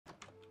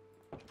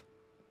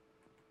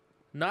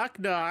Knock,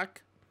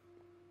 knock.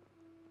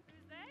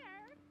 Who's there?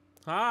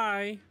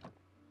 Hi.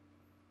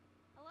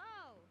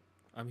 Hello.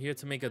 I'm here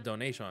to make a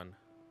donation.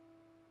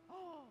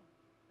 Oh,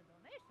 a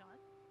donation?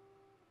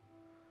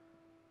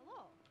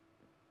 Hello.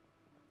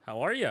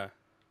 How are ya?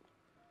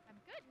 I'm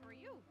good. How are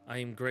you? I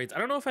am great. I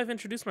don't know if I've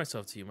introduced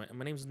myself to you.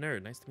 My name's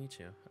Nerd. Nice to meet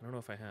you. I don't know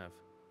if I have.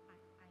 I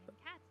am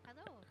Kat.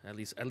 Hello.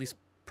 At least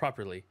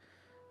properly.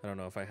 I don't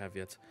know if I have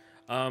yet.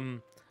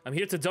 I'm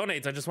here to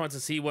donate. I just wanted to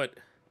see what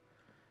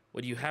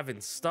you have in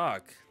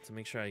stock to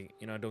make sure I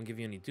don't give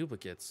you any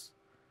duplicates.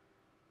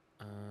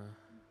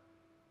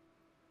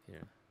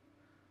 Here.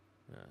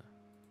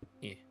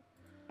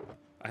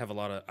 I have a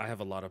lot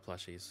of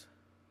plushies.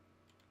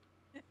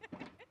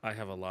 I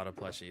have a lot of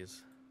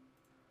plushies.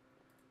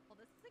 Well,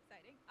 this is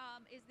exciting.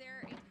 Is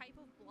there a type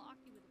of block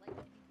you would like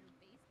to be your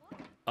base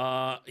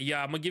block?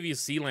 Yeah, I'm gonna give you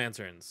sea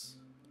lanterns.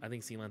 I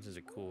think sea lanterns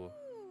are cool.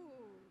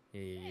 Ooh.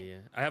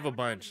 Yeah. I have a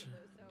bunch. Those,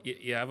 so.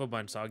 Yeah, I have a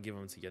bunch, so I'll give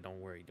them to you. Don't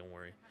worry. How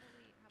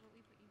about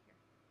we put you here?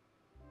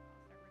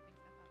 I'll start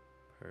ripping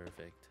stuff up.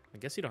 Perfect. I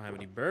guess you don't have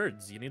any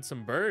birds. You need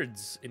some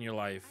birds in your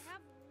life. I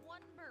have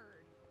one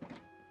bird.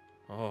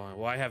 Oh,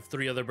 well, I have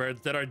 3 other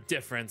birds that are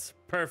different.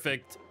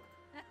 Perfect.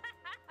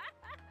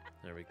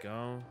 There we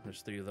go.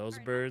 There's 3 of those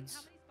birds.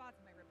 How many spots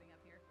am I ripping up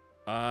here?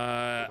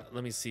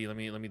 Let me see. Let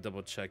me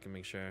double check and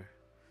make sure.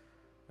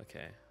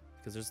 Okay.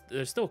 Because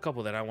there's still a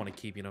couple that I want to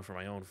keep, for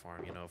my own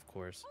farm, of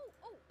course.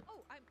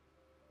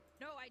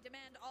 No, I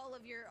demand all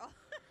of your.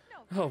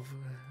 No. Oh,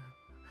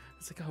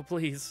 it's like, oh,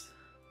 please.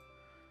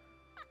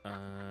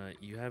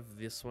 You have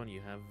this one. You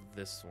have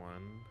this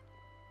one.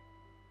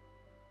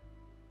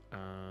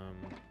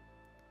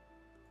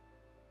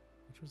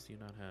 Which ones do you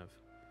not have?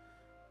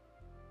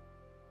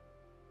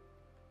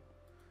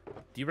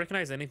 Do you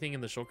recognize anything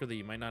in the shulker that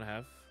you might not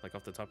have, like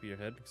off the top of your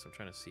head? Because I'm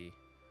trying to see.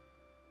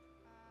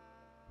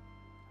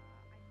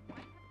 I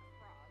might have a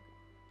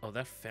frog. Oh,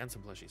 that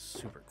phantom plushie is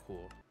super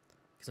cool.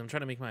 Because I'm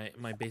trying to make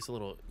my base a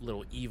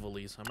little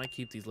evil-y, so I might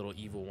keep these little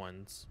evil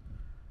ones.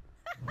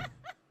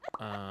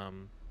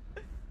 I'm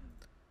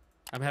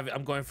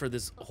going for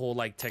this whole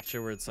like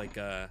texture where it's like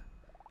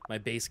my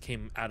base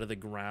came out of the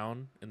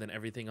ground and then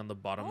everything on the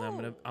bottom that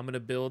I'm gonna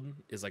build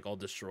is like all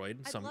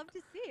destroyed. So I'd love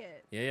to see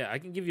it. Yeah, I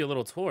can give you a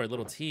little tour, a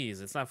little tease.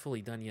 It's not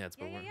fully done yet,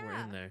 but we're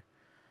in there.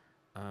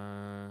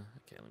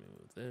 Okay, let me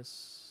move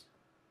this.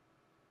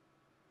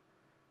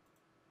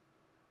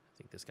 I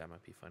think this guy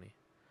might be funny.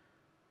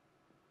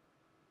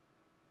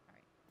 All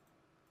right.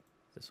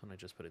 This one I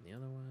just put in the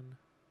other one.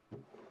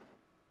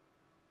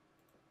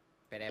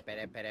 Pere.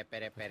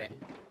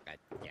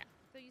 Gotcha.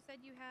 So you said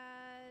you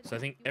had. So I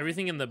think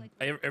everything in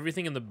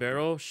the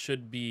barrel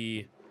should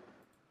be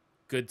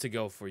good to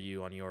go for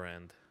you on your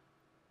end.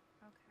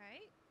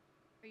 Okay.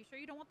 Are you sure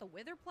you don't want the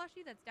wither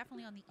plushie? That's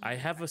definitely on the. I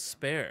have a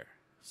spare,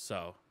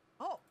 so.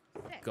 Oh,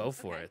 sick. Go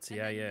for it. And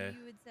Yeah.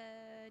 You had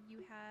said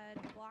you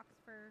had blocks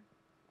for.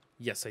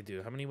 Yes, I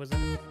do. How many was that?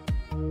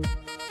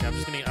 Yeah, I'm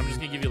just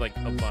gonna give you like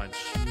a bunch,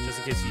 just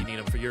in case you need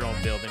them for your own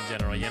build in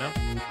general. Yep.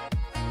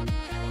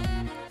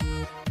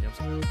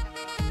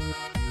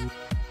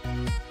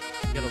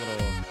 Got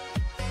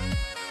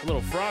a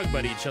little frog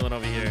buddy chilling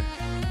over here.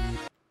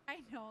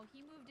 I know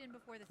he moved in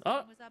before the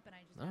sun was up, and I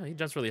just. Oh, he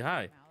jumps really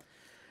high.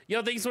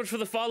 Yo, thank you so much for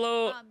the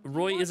follow.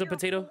 Roy is a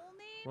potato.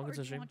 Welcome to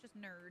the stream. Just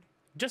Nerd.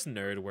 Just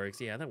Nerd works.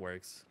 Yeah, that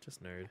works.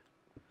 Just Nerd.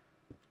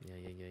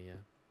 Yeah.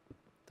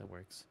 That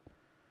works.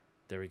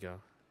 There we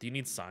go. Do you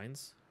need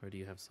signs, or do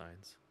you have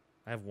signs?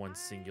 I have one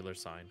singular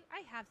sign.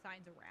 I have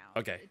signs around.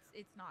 Okay.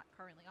 It's not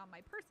currently on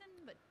my person,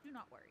 but do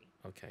not worry.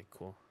 Okay,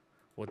 cool.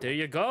 Well, there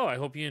you go. I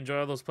hope you enjoy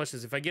all those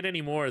plushes. If I get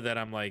any more that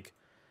I'm like,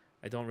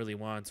 I don't really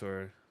want,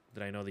 or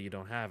that I know that you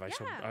don't have, I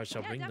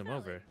shall bring them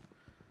over.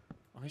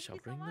 I shall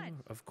bring them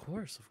over. Of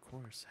course.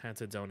 Had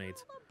to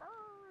donate. Oh, the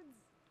birds.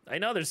 I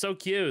know, they're so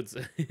cute.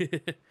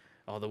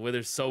 Oh, the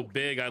wither's so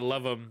big. I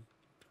love them.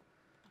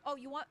 Oh,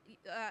 you want?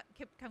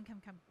 Come.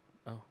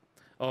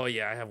 Oh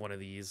yeah, I have one of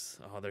these.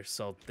 Oh, they're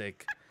so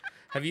thick.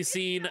 Have you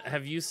seen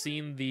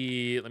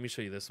the? Let me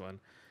show you this one.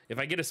 If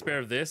I get a spare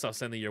of this, I'll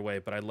send it your way.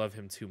 But I love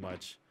him too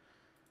much.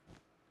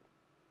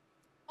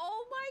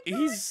 Oh my God.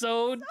 He's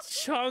so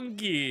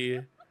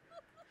chunky.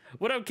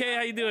 What up, Kay?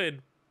 How you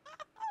doing?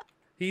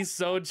 He's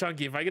so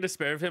chunky. If I get a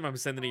spare of him, I'm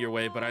sending it your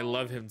way. But I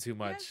love him too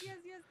much. Yes,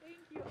 thank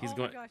you.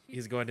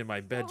 He's going in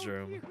my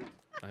bedroom.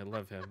 So I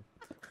love him.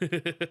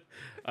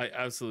 I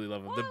absolutely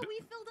love him. Oh, we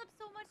filled up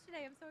so much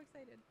today. I'm so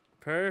excited.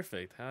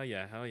 Perfect. Hell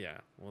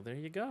yeah. Well, there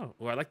you go.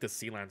 Oh, I like the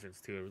sea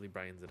lanterns too. It really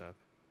brightens it up.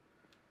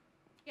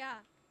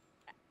 Yeah.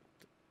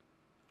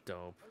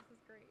 Dope. This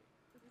is great.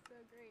 This is so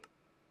great.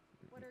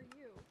 What are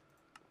you?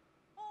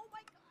 Oh my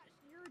gosh,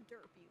 you're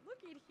derpy. Look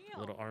at him.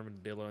 Little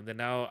armadillo, and then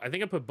now I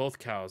think I put both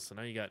cows. So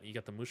now you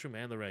got the mushroom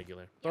and the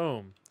regular. Yep.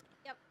 Boom.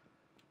 Yep.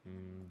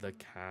 The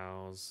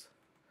cows.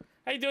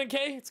 How you doing,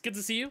 Kay? It's good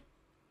to see you.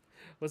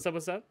 What's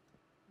up?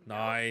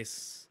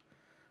 Nice.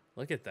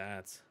 Look at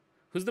that.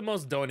 Who's the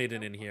most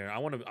donated in here? I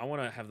want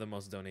to have the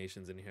most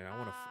donations in here. I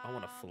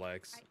want to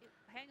flex.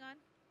 Hang on.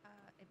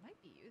 It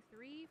might be you.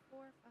 3,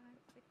 4, 5,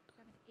 6,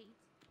 7, 8.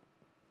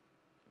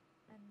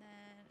 And And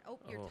then, oh,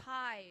 you're Oh.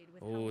 tied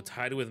with. Oh, Halloween.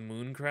 tied with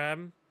moon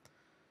crab.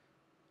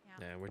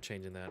 Yeah. Yeah, we're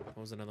changing that. What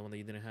was another one that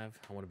you didn't have?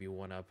 I want to be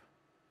one up.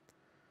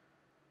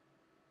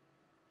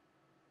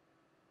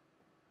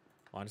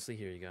 Honestly,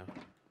 here you go.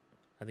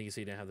 I think you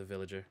see you didn't have the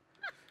villager.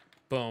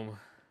 Boom.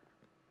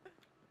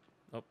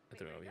 Oh, I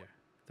threw it over here.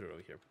 Threw it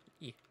over here.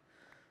 Yeah.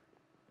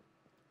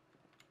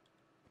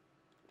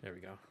 There we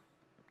go. All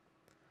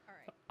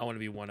right. I want to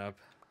be one up.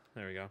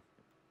 There we go.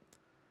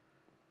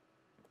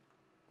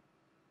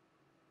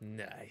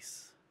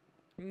 Nice.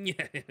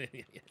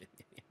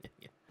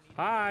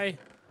 Hi.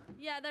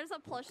 Yeah, there's a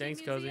plushie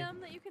Thanks, Cozy. museum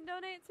that you can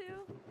donate to. I Yeah.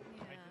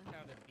 just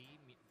found a bee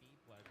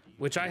plushie.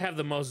 Which I have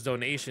the most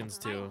donations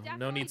I to. No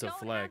definitely need to don't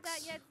flex. Have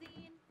that yet,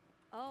 Zine.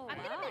 Oh, I'm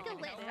gonna make a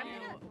list. I'm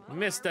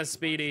gonna. Mr.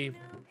 Speedy.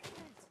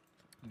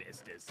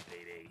 Mr.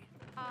 Speedy.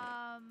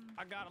 I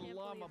got a Can't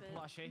llama believe it.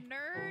 plushie.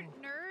 Nerd.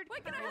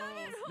 Wait, can I have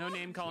it? No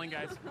name calling,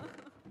 guys.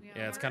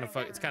 Yeah, it's kind of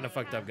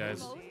fucked up, guys.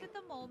 Most at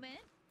the moment.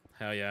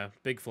 Hell yeah,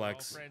 big We're all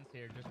flex. friends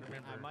here. Just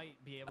remember. I might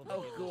be able to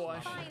Oh, get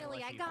gosh. this llama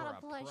Finally, I plushie got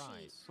for a plushie.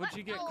 prize. What'd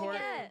you get, Oh, Court?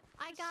 yeah.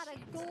 I got a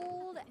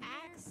gold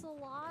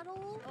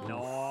axolotl.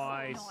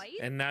 Nice.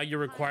 And now you're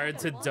required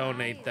to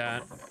donate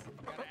that.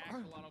 Gotta ask a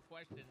lot of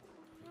questions.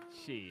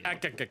 She. I Axolotl.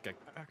 think that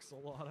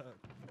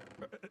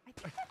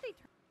they.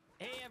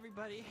 Hey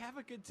everybody, have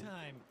a good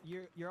time.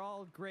 You're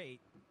all great.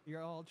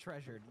 You're all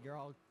treasured. You're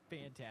all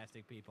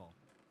fantastic people.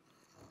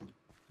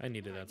 I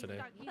needed that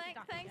today.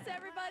 Thanks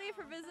everybody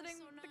for visiting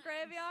the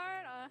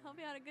graveyard. I hope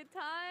you had a good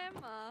time.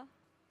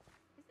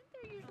 Isn't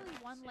there usually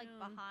one like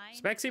behind?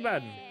 Spexy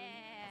bud.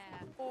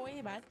 Yeah. Oh,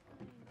 hey, bud.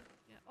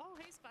 Yeah. Oh,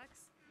 hey,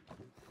 Specs.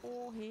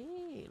 Oh,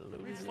 hey,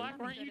 Louie. Slack,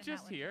 weren't you Good in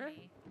just that one here? for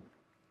me.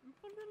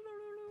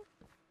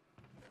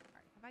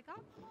 Alright, have I got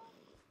them all?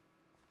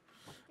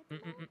 Hi,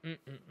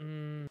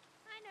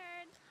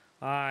 nerd.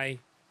 Hi,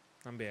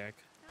 I'm back.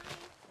 Hi.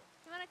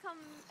 You wanna come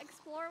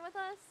explore with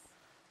us?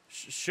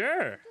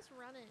 Sure. Just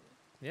running.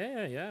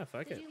 Yeah.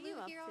 Fuck Did it. you What are you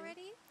loot up here to?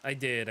 already? I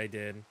did. Okay,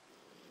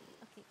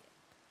 good.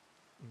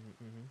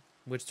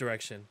 Which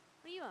direction?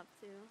 What are you up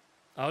to?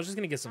 I was just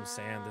gonna get some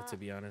sand, Uh, to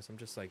be honest. I'm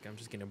just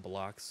getting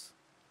blocks,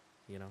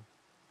 you know.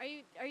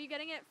 Are you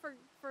getting it for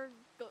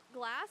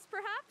glass,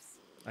 perhaps?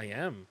 I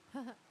am.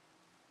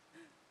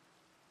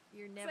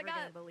 You're I never got-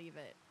 gonna believe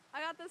it. I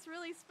got this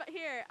really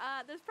here.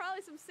 There's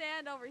probably some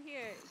sand over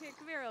here. Here,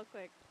 come here real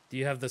quick. Do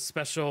you have the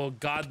special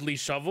godly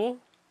shovel?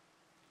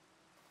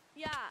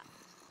 Yeah.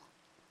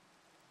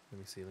 Let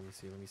me see. Let's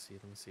tear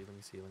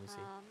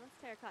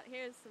cut.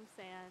 Here's some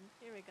sand.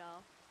 Here we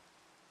go.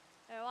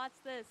 Here, watch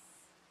this.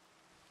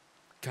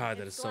 God,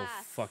 that It's is glass.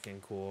 so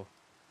fucking cool.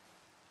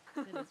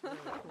 It is really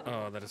cool.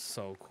 Oh, that is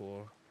so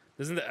cool.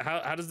 Doesn't that,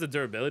 how does the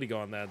durability go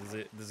on that?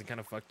 Does it kind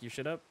of fuck your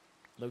shit up,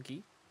 low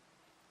key?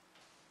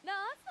 No,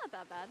 that's not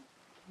that bad.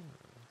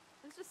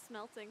 It's just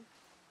smelting.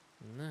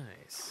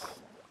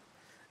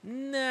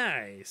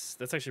 Nice.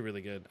 That's actually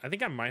really good. I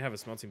think I might have a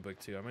smelting book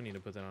too. I might need to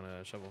put that on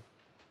a shovel.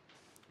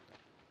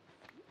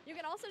 You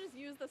can also just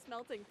use the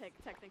smelting pick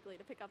technically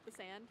to pick up the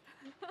sand.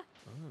 Oh,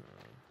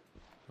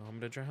 I'm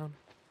gonna drown.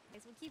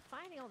 Guys, we keep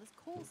finding all this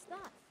cool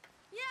stuff.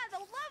 Yeah, they'll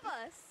love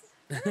us.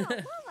 Oh,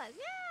 love us,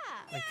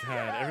 yeah. My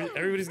God,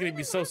 everybody's gonna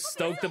be so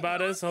stoked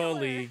about us.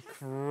 Holy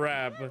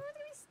crap! We're gonna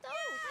be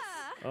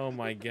stoked. Yeah. Oh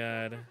my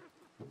God.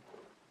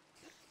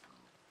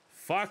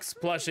 Fox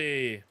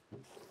plushie. A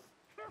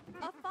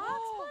fox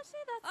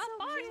plushie? That's so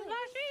cute.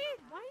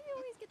 Why do you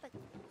always get the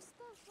cool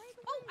stuff? Why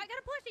do Oh, I got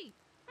a plushie.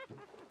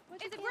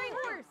 What'd It's a you gray get?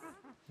 horse.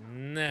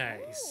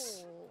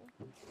 Nice. Oh,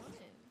 fun.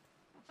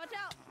 Watch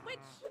out. Witch.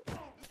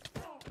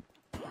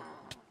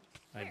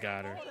 I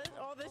got her.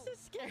 Oh, this is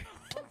scary.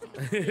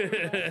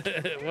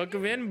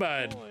 Welcome in,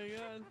 bud. Oh my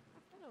god.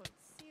 I don't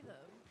see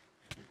them.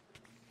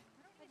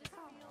 I just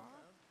feel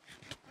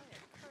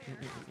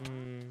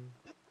them.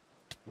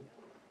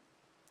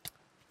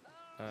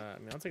 I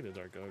mean, I'll take the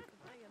dark oak.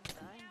 I am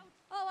dying.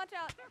 Oh, watch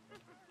out.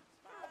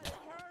 It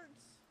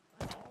hurts.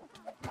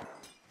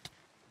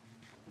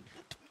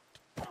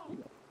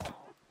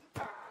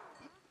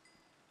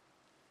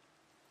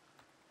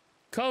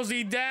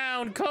 Cozy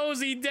down,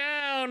 cozy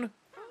down.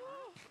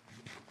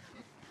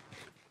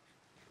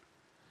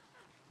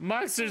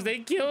 Monsters, they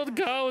killed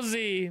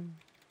Cozy.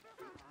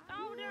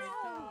 Oh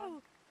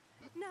no!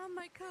 Not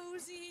my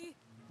cozy.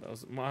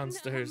 Those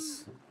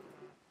monsters.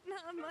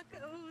 Not my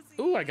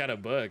cozy. Ooh, I got a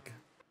book.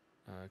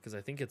 Because I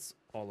think it's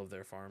all of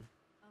their farm.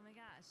 Oh my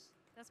gosh,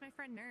 that's my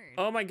friend Nerd.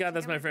 Oh my God,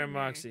 that's Check out my friend Nerd.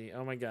 Moxie.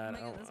 Oh my God.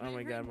 that's Oh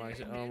my God, friend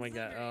Moxie. Nerd. Oh my He's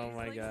God. so Oh great.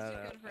 my He's like God. such a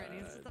good friend.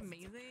 He's just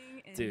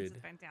amazing. And Dude. He's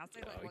just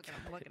fantastic. Like, look at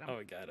him. Look at him. Oh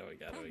my God. Oh my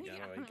God. Oh my God. Oh my God. Oh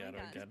my God. Oh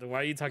my gosh. God. Why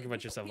are you talking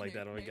about yourself Hey, like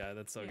that? Oh my nerd, God.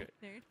 That's so nerd, good.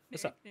 nerd,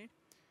 What's nerd, up? nerd.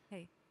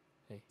 Hey.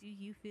 Hey. Do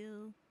you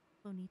feel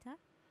bonita?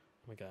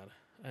 Oh my God.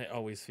 I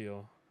always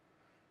feel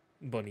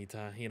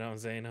bonita. You know what I'm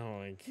saying? Oh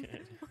my God.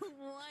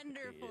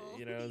 Wonderful.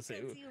 You know what I'm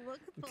saying? Because you look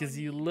Because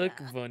you look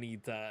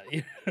bonita.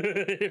 You're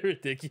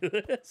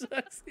ridiculous.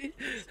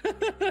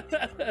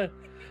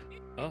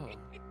 Oh.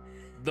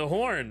 The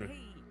horn. Hey.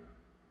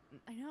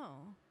 I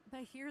know.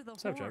 I hear the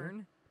What's up, Trevor?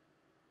 horn.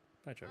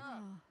 Hi, Trevor.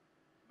 Oh.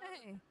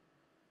 Hey.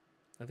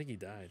 I think he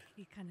died.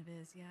 He kind of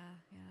is, yeah,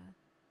 yeah.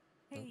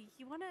 Hey,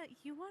 you wanna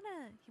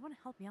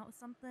help me out with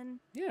something?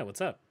 Yeah,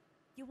 what's up?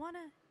 You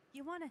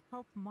wanna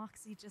help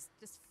Moxie just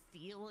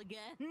feel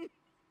again?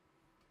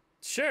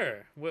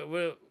 Sure.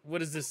 What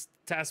does this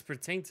task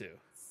pertain to?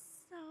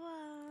 So,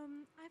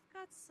 I've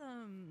got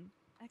some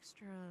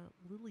extra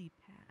lily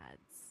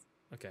pads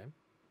Okay.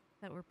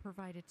 that were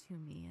provided to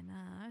me, and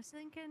I was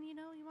thinking, you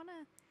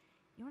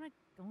wanna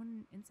go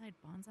inside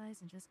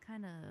Bonsai's and just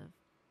kind of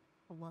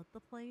flood the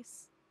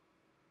place?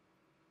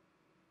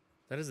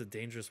 That is a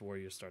dangerous war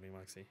you're starting,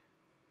 Moxie.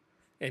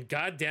 And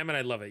god damn it,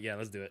 I love it. Yeah,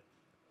 let's do it.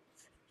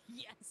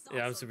 Yes. Yeah,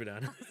 I'm awesome, super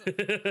down. awesome.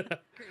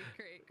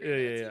 Great. Yeah, yeah,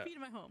 Let's yeah. TP to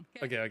my home.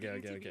 Okay, okay, You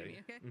okay, TP okay. me,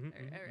 okay. Mhm,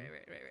 All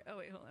right. Oh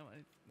wait, hold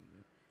on.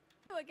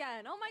 You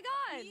again. Oh my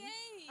god.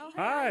 Yay! Oh,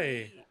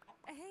 Hi.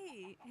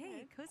 Hey,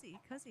 Okay.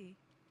 cozy.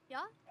 Yeah?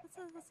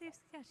 Let's see if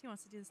she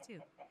wants to do this too.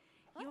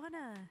 What?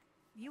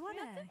 You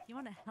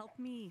wanna help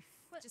me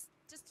What? just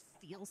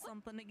feel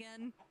something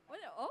again? What?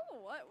 Oh,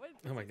 what?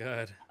 Oh my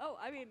god. Oh,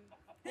 I mean,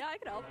 yeah, I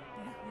could help.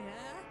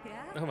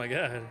 Yeah. Oh my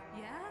god.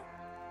 Yeah.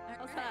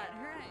 How's that?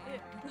 All right.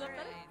 Yeah, is that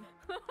better?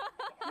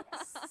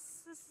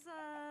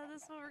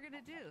 This is what we're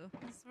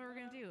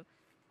gonna do.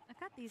 I've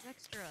got these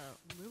extra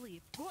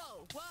lily.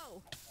 Whoa!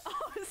 Oh,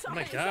 Oh sorry.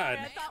 my sorry, god.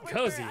 I thought we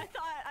Cozy. were-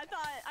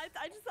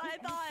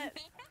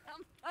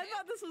 I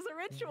thought this was a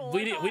ritual.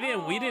 We I didn't thought- we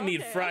didn't we oh, didn't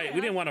need okay, fried okay,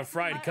 we didn't I'm- want a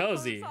fried I'm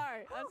cozy.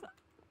 sorry.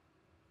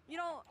 You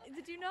know,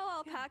 did you know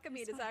alpaca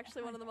meat is fine,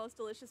 actually one of the most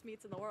delicious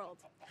meats in the world?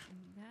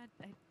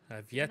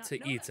 I've yet not to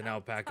know eat that. an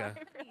alpaca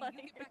Sorry for You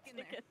letting get back in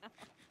you take there. it out.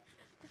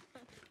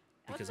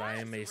 because that? I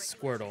am a Just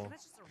squirtle.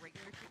 That's just a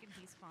regular chicken.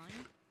 He's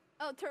fine.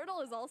 Oh, turtle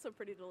is also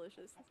pretty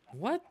delicious.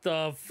 What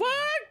the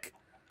fuck?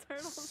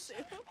 Turtle soup.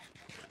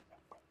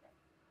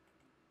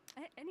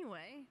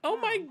 Anyway. Oh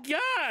my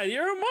god,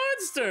 you're a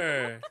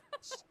monster.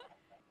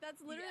 That's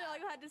literally Yeah. all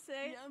you had to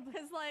say. Yep.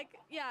 Because, like,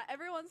 yeah,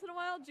 every once in a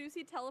while,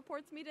 Juicy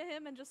teleports me to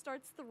him and just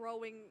starts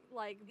throwing,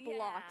 like,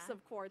 blocks Yeah.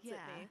 of quartz at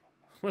Yeah. me.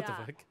 What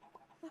Yeah. the fuck?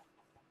 All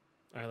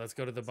right, let's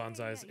go to the Yeah,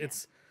 bonsais. yeah.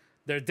 It's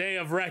their day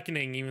of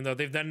reckoning, even though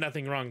they've done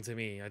nothing wrong to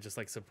me. I just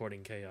like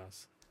supporting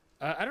chaos.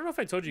 I don't know if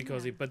I told you,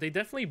 Cozy, Yeah. but they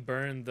definitely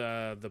burned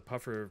the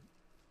puffer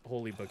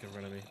holy book in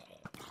front of me.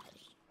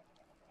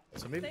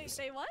 So maybe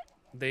They what?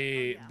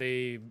 they yeah.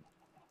 they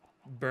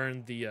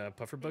burned the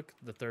puffer book,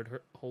 the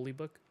third holy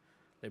book.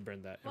 They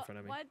burned that in front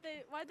of me.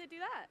 Why'd they do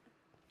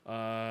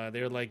that?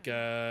 They're like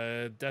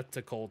death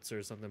to cults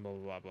or something. Blah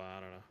blah blah blah. I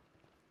don't know.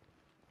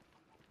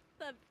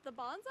 The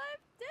bonsai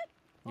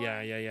did?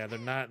 Yeah.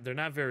 They're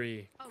not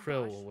very Oh,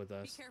 krill gosh. with Be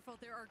us. careful,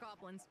 there are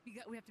goblins.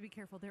 We have to be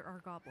careful, there are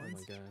Oh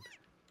goblins. my god.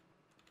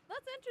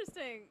 That's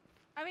interesting.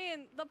 I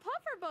mean, the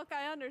puffer book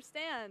I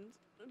understand,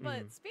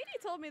 but Speedy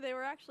told me they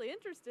were actually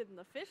interested in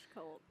the fish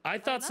cult. I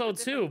thought that's so a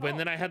different too, but cult.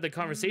 then I had the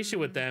conversation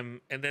with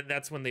them, and then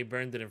that's when they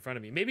burned it in front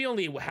of me. Maybe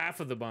only half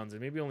of the bonsai,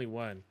 maybe only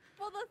one.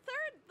 Well,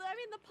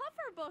 the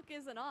puffer book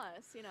isn't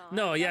us, you know.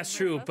 No, yeah, That's it's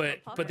true, the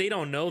but puffer they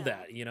don't book, know yeah.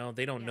 that, you know,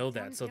 they don't know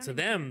that. So to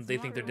them, they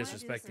think they're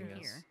disrespecting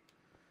us.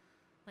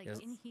 Like Yes.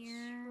 in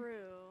here.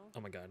 True.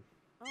 Oh my god.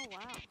 Oh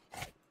wow.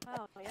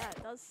 Oh yeah,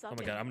 it does suck. Oh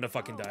my in. god, I'm gonna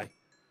fucking Oh. die.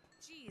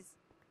 Jeez.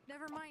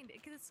 Never mind.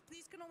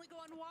 These can only go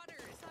on water.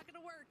 It's not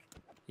gonna work.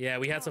 Yeah,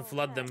 we had to Oh,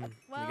 flood yeah. them.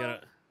 Well, We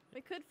gotta.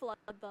 We could flood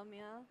them,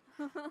 yeah.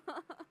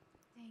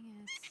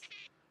 Dang it.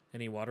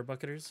 Any water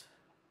bucketers?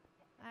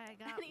 I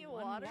got Any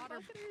one water water.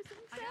 bucketers in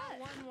I got chat?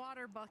 one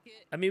water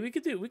bucket. I mean, we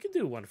could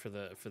do one for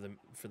the memes.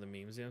 You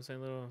know what I'm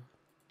saying? Little.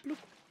 Yeah,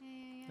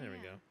 There we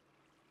go.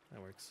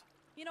 That works.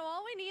 You know,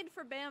 all we need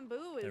for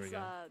bamboo There we is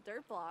go.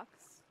 dirt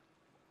blocks.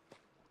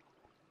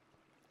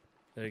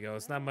 There you go.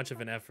 It's not much of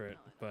an effort,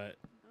 No, but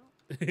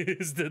no.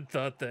 it's the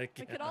thought that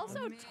We could counts.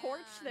 also torch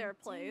their Man,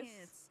 place. dang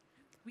it.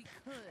 We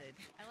could.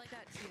 I like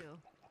that too.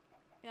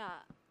 Yeah.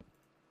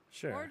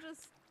 Sure. Or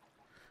just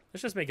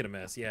Let's just make it a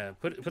mess. Yeah.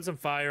 Put some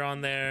fire on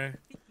there.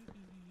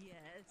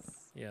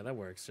 Yes. Yeah, that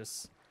works.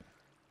 Just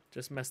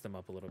mess them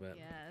up a little bit.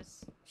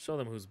 Yes. Show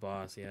them who's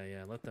boss.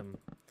 Yeah. Let them.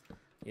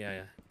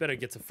 Yeah. Better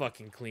get to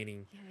fucking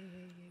cleaning.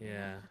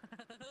 Yeah.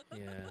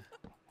 Yeah.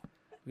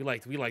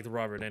 We liked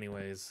Robert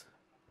anyways.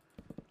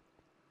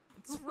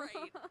 That's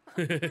right.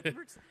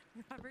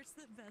 Robert's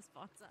the best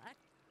bonsai.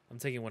 I'm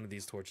taking one of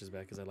these torches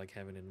back because I like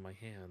having it in my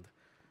hand.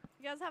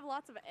 you guys have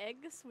lots of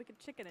eggs. We could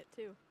chicken it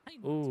too. I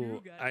Ooh,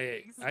 do got I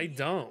eggs. I Yeah,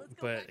 don't, let's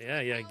go but back to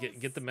yeah, my get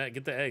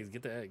house.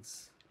 the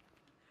eggs.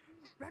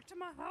 Back to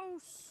my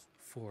house.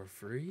 For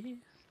free?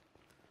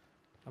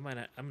 I'm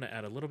gonna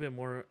add a little bit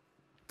more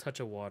touch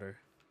of water.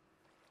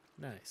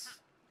 Nice.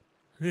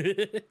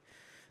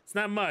 It's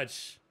not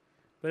much,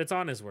 but it's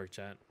honest work,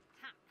 chat.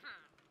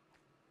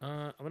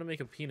 I'm gonna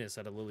make a penis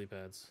out of lily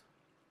pads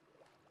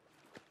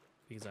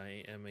because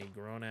I am a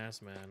grown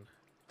ass man.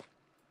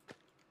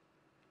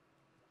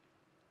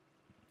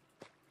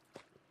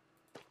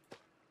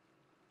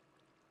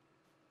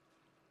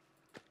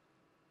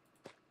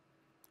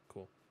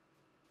 Cool.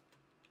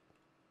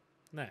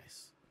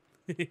 Nice.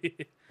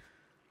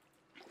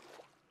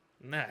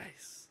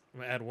 Nice. I'm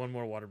gonna add one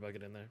more water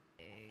bucket in there.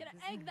 Gonna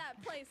egg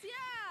that place.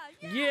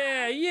 Yeah.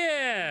 Yeah, yeah.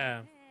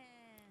 Yeah.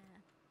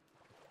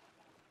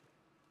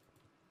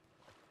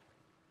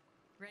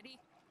 Ready?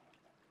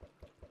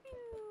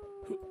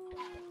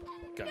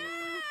 Got it.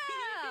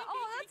 Yeah!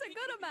 Oh, that's a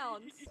good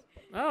amount.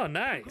 Oh,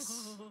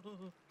 nice.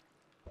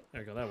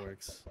 There we go. That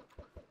works.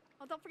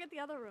 Oh, don't forget the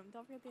other room.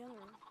 Don't forget the other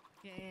room.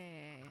 Yeah.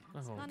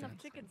 Oh, Not enough God.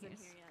 chickens in here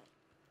yet.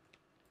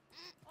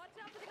 Watch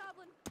out for the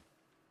goblin.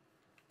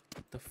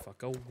 Get the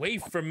fuck away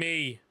from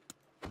me.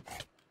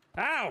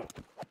 Ow!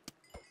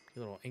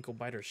 You little ankle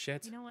biter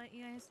shit. You know what,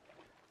 you guys?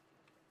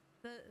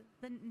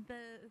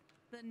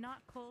 The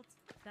not cult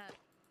that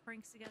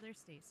pranks together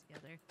stays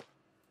together.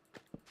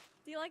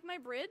 Do you like my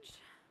bridge?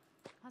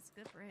 That's a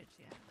good bridge,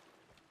 yeah.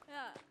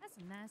 Yeah. That's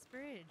a nice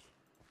bridge.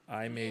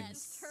 I made It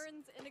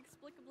turns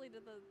inexplicably to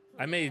the.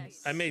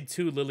 I made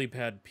 2 lily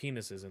pad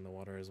penises in the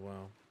water as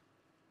well.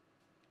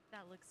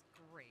 That looks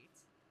great.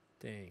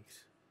 Thanks.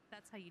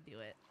 That's how you do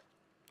it.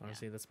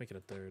 Honestly, let's make it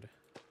a 3rd.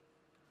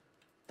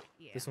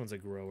 Yeah. This one's a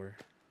grower.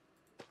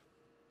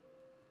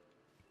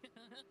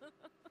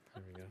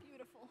 There we go.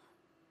 Beautiful.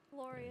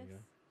 Glorious. go.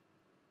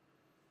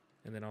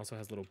 And then also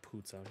has little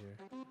poots out here.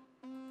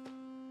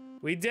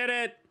 We did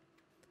it!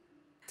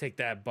 Take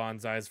that,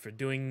 bonsais, for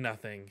doing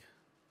nothing.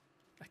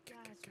 That's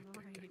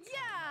right.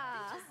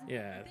 Yeah!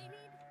 Yeah.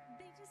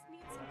 They just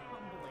need some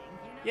humbling,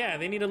 you know? Yeah,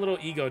 they need a little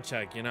ego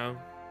check, you know?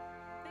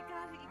 You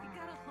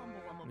gotta humble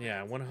them a bit.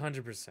 Yeah,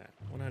 100%.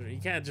 100. You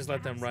can't just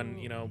let them run,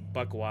 you know,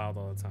 buck wild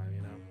all the time,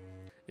 you know?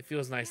 It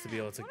feels nice to be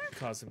able to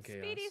cause some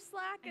chaos. Speedy,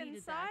 Slack, I and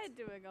needed Side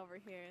doing over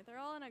here? They're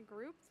all in a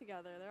group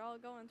together. They're all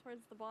going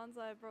towards the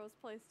Bonsai Bros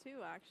place too,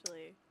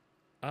 actually.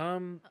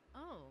 Oh.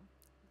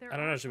 I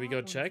don't know, should we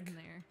go check?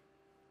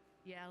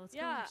 Yeah, let's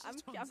Yeah,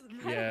 go.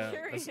 I'm Yeah,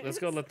 curious. let's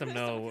go let them Don't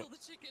know. kill the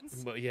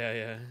chickens. But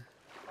yeah.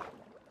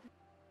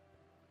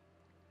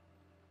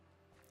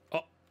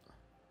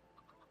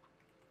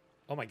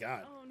 Oh my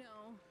God. Oh no.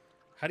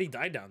 How'd he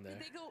die down there?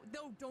 Did they go?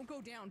 No, don't go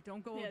down.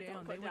 Don't go Yeah, down.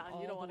 don't They go went down.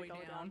 all You don't the want to way go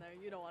down. down there.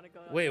 You don't want to go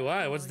down Wait, there.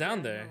 why? What's down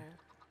yeah, there?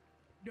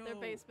 No. Their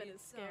basement is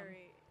it's,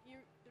 scary.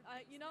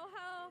 You know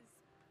how?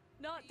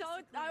 No, it's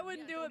don't. secret. I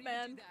wouldn't Yeah, do don't it,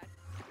 man. even do that.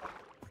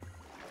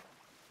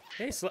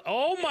 Hey,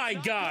 oh my It's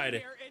not God! good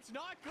here. It's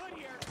not good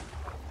here.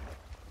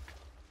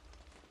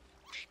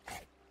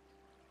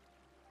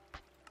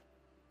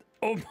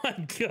 Oh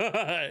my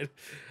God!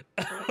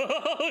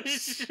 Oh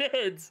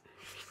shit!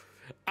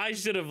 I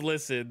should have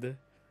listened.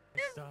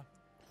 Stop.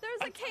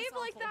 There's a cave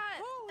like awful.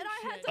 that, and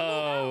I had shit. to move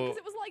out Oh. because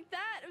it was like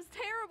that. It was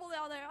terrible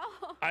down there.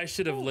 Oh. I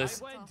should have I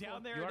listened. went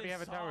down there. You already and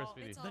have a I tower, saw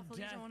Speedy. It's the awful.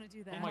 You death. don't want to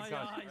do that. Oh my my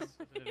God.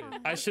 eyes.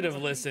 I should have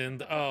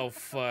listened. Oh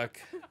fuck!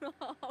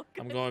 Oh,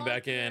 I'm good going luck,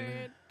 back in.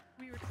 nerd.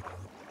 We were.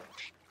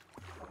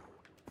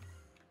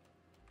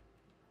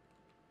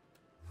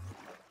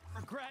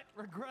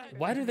 Regret.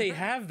 Why do they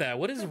have that?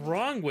 What is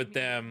wrong with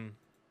them?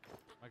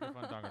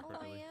 Microphone's on Oh, I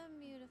appropriately. am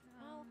beautiful.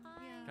 Oh, hi.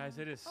 Guys,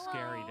 it is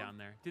scary Hello. down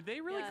there. Did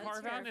they really Yeah, it's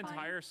carve out an terrifying.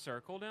 entire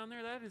circle down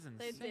there? That is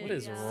They insane. did. What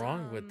is Yeah.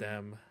 wrong with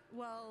them?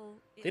 Well.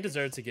 They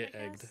deserve to ish, get I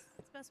egged. guess.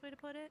 That's the best way to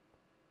put it.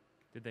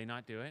 Did they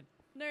not do it?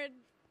 Nerd.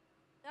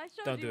 I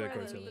showed Don't you do it,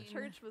 where Cortilla. the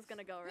church was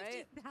gonna go,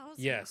 right?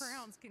 50,000 Yes.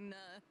 crowns can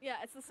Yeah,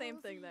 it's the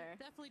same thing there.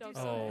 definitely Don't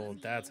do do it. Oh,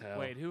 something. that's hell.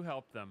 Wait, who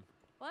helped them?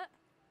 What?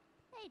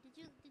 Hey, did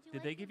you Did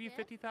like they the give you gift?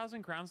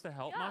 50,000 crowns to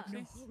help, Yeah.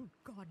 Moxie? Oh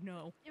God,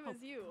 no. It was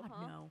Oh, you, God,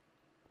 huh? No.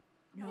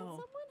 Can No.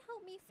 someone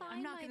help me find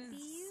I'm not my gonna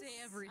bees?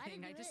 say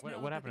everything. I didn't just do it. know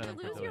What that happened to they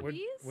them, Lose did. Cortilla? your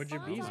bees? Where'd your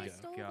Bonzai bees I go?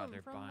 stole God, them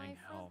they're from buying my front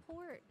help.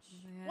 porch.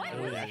 Yeah. What?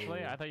 Oh.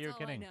 Actually, I thought you were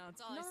That's all I kidding. know.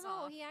 It's all I No,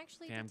 saw. he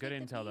actually Damn, did good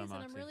take the intel though, bees, and I'm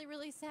Moxie. really,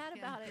 really sad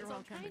Yeah, about it. you're So I'm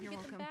welcome, trying to you're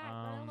get them welcome. back, but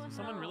I don't know how.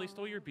 Someone really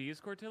stole your bees,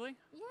 Cortilli?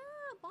 Yeah,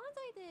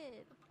 Bonsai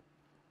did.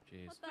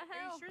 Jeez. What the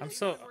hell?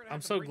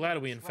 I'm so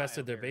glad we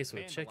infested their base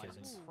with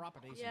chickens.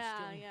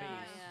 Yeah,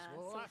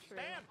 so true.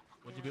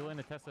 Would you be willing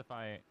to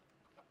testify?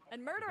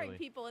 And murdering Really?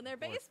 people in their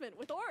Of course. basement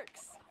with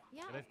orcs.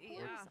 Yeah, Did I- of course.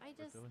 Yeah. I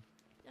just, Cortilli?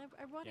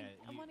 I want to,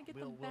 I want to get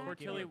them we'll back.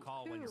 give you a Cortilli,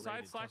 call when you're ready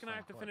Side to Slack and I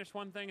have to testify in finish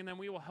one thing, and then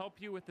we will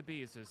help you with the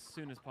bees as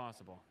soon as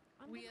possible.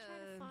 I'm We, gonna try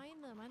to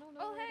find them. I don't know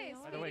Oh, where hey, they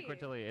are. By the way, Speedy.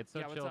 Cortilli, it's so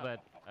Yeah, what's chill up?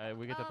 that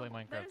we get to play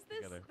Minecraft There's this,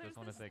 together. there's Just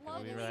want to this say, 'cause we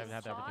lovely really haven't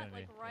had the spot,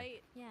 opportunity. like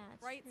right, Yeah,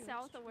 it's right true,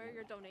 south it's of where true.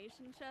 your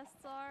donation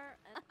chests are.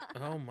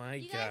 And Oh my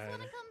You guys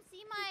want God! to come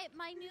see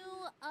my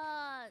new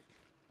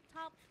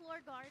top floor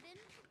garden?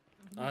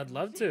 I'd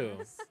love to.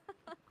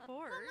 Of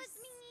course. Come with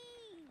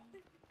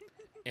me.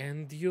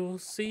 And you'll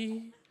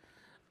see.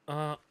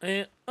 Um,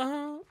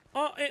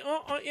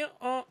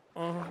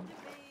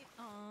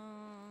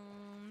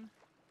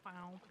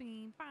 bow,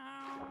 bing, bow.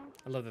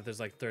 I love that there's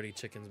like 30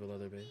 chickens below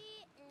their base.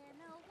 In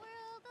a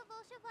world of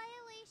OSHA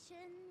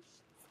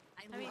violations.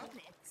 I mean, love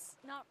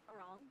it. not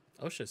wrong.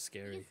 OSHA's You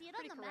scary. can see it on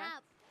Pretty the correct.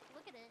 map.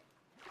 Look at it.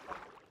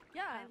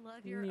 Yeah. I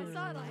love your I OSHA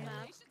saw it on the map.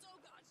 violations. Oh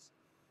gosh.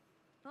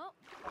 Oh,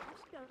 there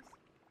she goes.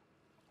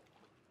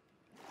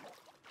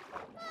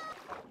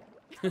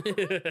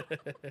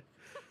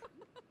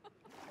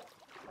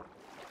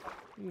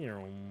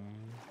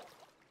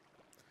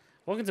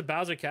 Welcome to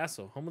Bowser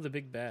Castle, home of the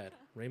Big Bad,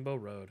 Rainbow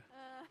Road.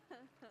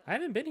 I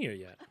haven't been here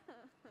yet.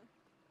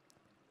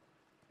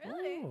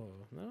 Really? Oh,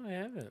 no, I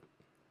haven't.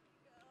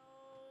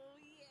 Oh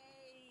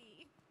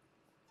yay!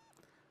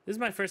 This is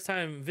my first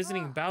time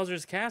visiting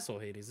Bowser's Castle,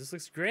 Hades. This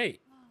looks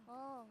great.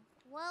 Oh,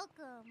 well,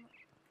 welcome.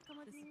 Come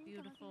with This is me.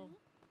 beautiful. Come with me.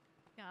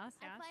 Yes,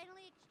 I yes.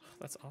 finally exchanged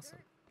That's the awesome.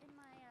 dirt in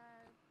my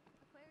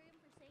aquarium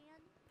for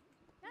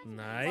sand.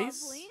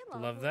 Nice. Lovely,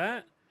 Love lovely.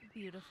 that.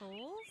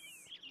 Beautiful.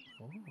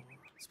 Oh,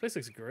 this place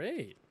looks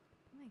great.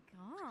 Oh my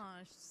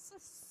gosh. This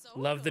is so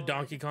Love the good.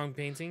 Donkey Kong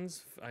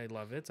paintings. I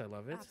love it. I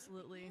love it.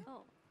 Absolutely.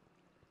 Oh.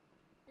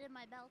 In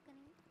my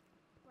balcony,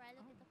 where I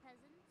look at the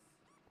peasants.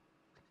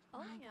 Oh,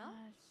 my yeah.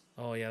 gosh.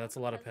 Oh yeah, that's a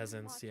lot of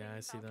Peasant peasants. Yeah, I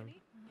watching see them.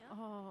 balcony. Yeah.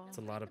 Oh, It's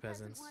a lot of The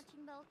peasant peasants.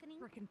 watching balcony.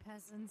 freaking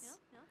peasants.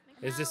 Yeah,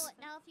 yeah, makes Is sense. this-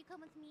 Now, if you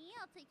come with me,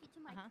 I'll take you to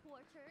my Uh-huh.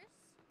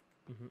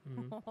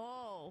 quarters.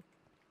 Oh,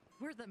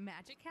 where the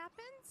magic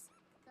happens?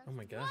 That's Oh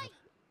my god. right.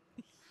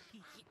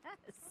 Yes.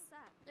 What's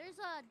that? There's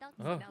a duck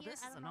Oh. here. Now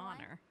this I is don't an know why.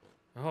 honor.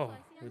 Oh, So I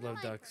see we under love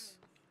my ducks.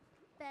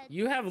 bed.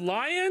 You have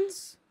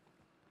lions?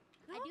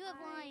 I do have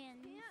I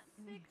lions.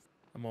 can't fix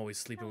I'm always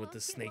sleeping with the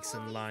Hello, snakes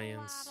and kitty.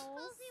 lions.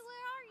 Cozy,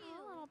 where are you?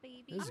 Oh, little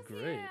baby. This is I'm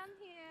great. Here, I'm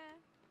here.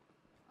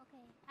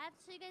 Okay, I have to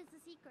show you guys the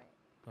secret.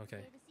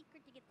 Okay. The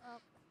secret to get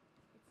up.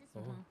 It's this Oh.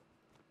 one.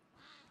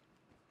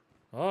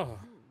 Oh.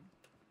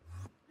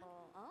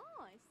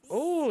 Oh, I see.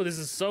 Oh, this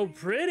is so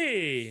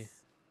pretty.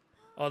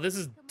 Oh, this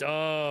is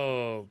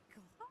dope.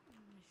 Gosh.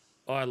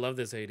 Oh, I love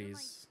this 80s.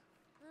 This is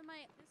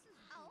my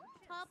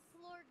top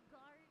floor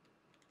guard.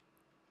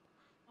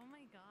 Oh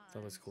my god.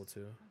 That looks cool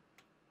too.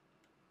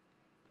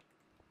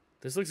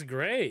 This looks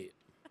great.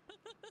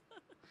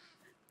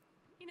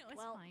 You know, it's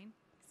Well, fine.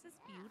 This is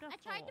beautiful. I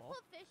tried to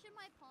put fish in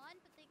my pond,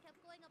 but they kept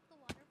going up the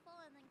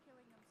waterfall and then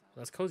killing themselves.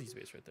 That's cozy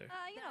space right there.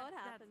 You know what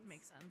That happens.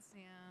 makes sense.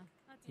 Yeah.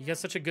 That's You got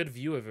such a good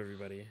view of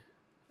everybody.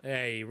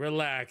 Hey,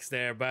 relax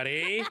there,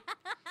 buddy.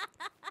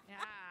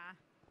 Yeah.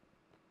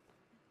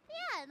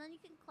 Yeah, and then you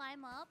can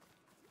climb up.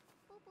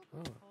 Boop, boop,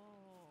 boop. Oh.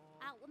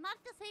 Oh. Ow, well, not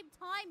at the same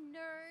time,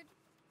 nerd.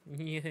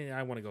 Yeah,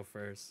 I want to go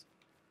first.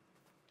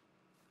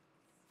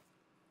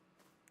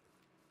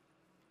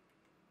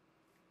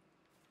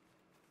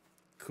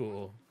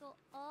 Cool. Go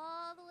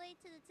all the way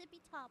to the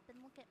tippy top and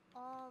look at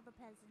all the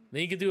peasants.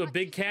 Then you can do a Watch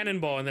big each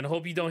cannonball and then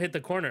hope you don't hit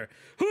the corner.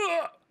 one.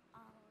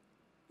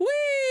 Whee!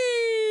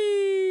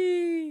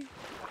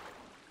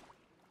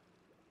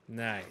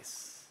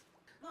 Nice.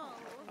 Oh.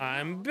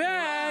 I'm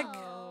back.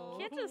 Whoa.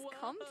 Can't just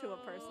come to a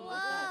person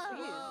like that.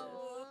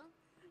 Whoa.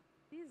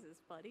 Jesus,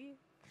 buddy.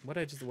 What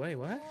I just wait?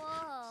 What?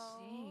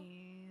 Whoa.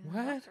 Jeez. What?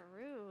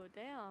 Buckaroo,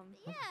 damn.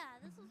 Yeah,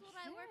 this is what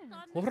I worked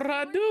on. What this did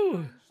I morning do?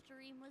 on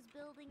Stream was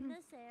building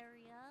this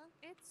area.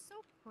 It's so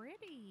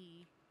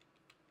pretty.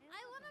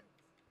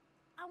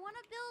 I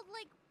wanna build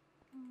like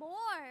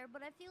more,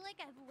 but I feel like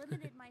I've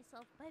limited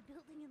myself by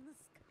building in the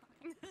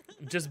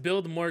sky. Just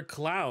build more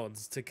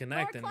clouds to More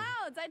connect. And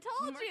clouds. I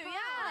told More you. clouds,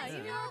 Yeah, yeah. you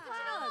You know know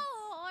clouds.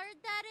 how hard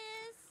that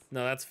is?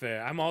 no, that's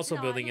fair. I'm also No,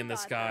 I building know in the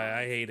that, sky. though.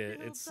 I hate it.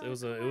 Build It some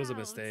was a clouds.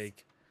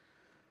 mistake.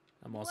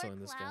 I'm also More in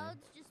the sky.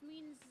 clouds just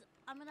means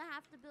I'm gonna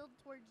have to build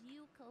towards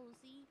you,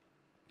 Cozy.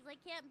 Because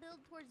I can't build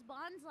towards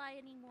Bonsai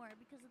anymore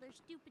because of their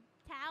stupid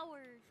tower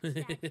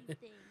statue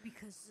thing.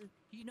 Because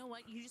you know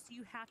what?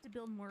 You have to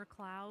build more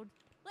cloud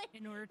Like,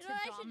 in order to you know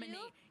what I should do?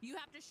 dominate. You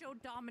have to show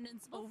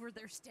dominance over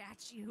their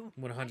statue.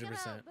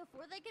 100%.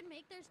 Before they can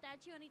make their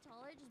statue any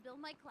taller, just build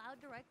my cloud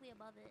directly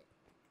above it.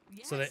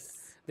 Yes. So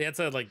they had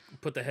to like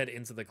put the head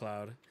into the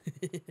cloud.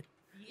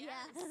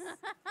 yes.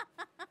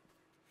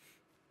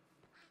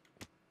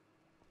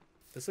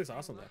 This looks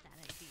awesome I though. love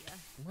that idea.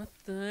 What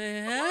the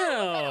An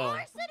hell?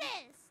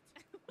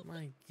 arsonist!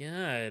 My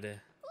god.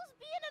 Who's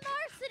being an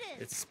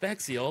arsonist? It's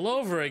Spexy all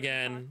over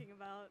again. Talking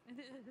about.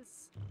 It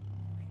is.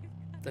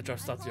 That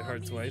drops off your call a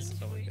heart twice.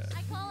 meeting. Oh my god.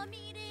 I call a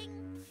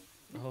meeting.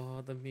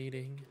 Oh, the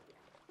meeting.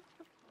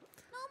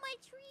 No, my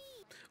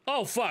tree.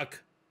 Oh,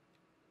 fuck.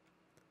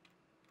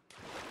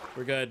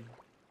 We're good.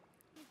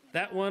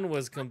 That one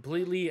was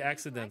completely So I can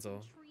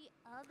accidental. tree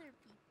other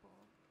people.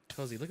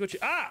 Cozy, look what you.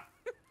 Ah!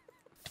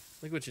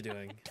 Look what you're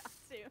doing. Got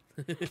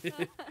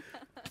to.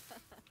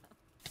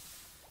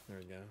 There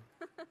we go.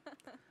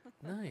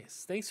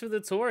 Nice. Thanks for the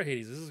tour,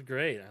 Hades. This is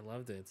great. I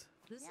loved it.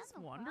 This Yeah, is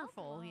no wonderful.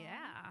 problem.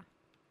 Yeah.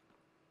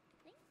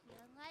 Thank you.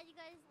 I'm glad you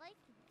guys liked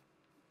it.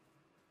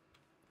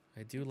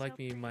 I do It's like so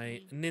me my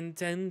pretty.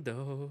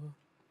 Nintendo.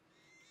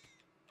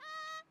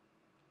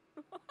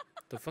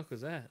 The fuck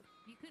was that?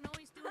 You can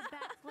always do a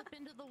backflip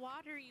into the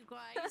water, you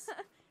guys.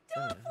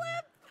 Do a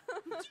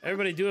flip.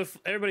 Everybody do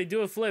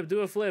a flip. Do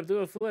a flip. Do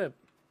a flip.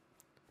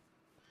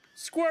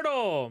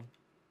 Squirtle.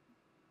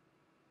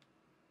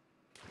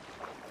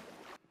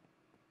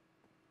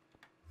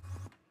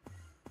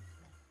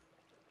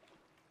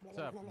 What's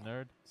up,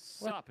 nerd?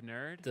 Sup,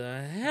 nerd?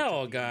 The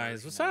hell,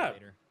 guys? What's up?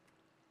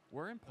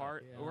 We're a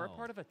hell?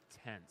 part of a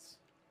tense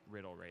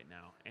riddle right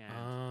now,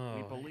 and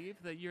we Oh.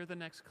 believe that you're the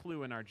next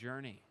clue in our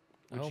journey.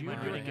 Would Oh you my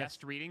do a goodness.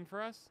 guest reading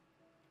for us?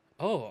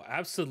 Oh, Oh,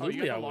 absolutely.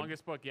 you have I the would.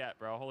 longest book yet,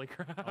 bro. Holy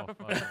crap. Oh,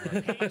 fuck.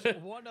 Page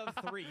 1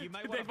 of 3. You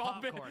might want to They've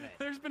all been, popcorn it.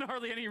 there's been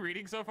hardly any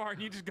reading so far,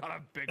 and you just got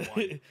a big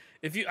one.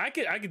 If you, I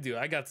could do it.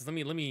 I got this. Let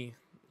me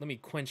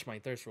quench my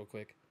thirst real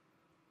quick.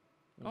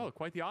 Oh,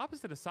 quite the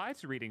opposite of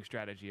Side's reading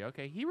strategy.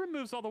 Okay, he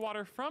removes all the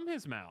water from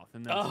his mouth,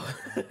 and then Oh.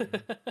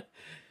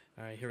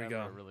 All right, here we Have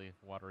go. A really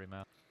watery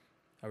mouth.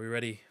 Are we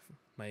ready,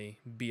 my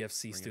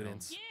BFC Bring it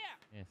on. students?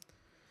 Yeah.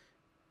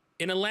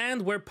 In a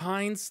land where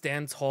pines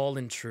stand tall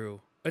and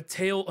true, a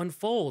tale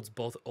unfolds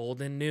both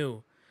old and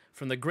new.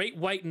 From the great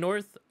white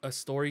north, a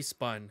story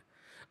spun.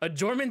 A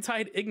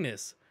Jormuntide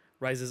Ignis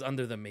rises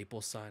under the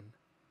maple sun.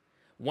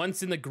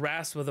 Once in the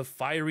grasp of the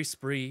fiery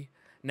spree,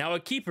 now a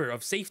keeper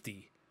of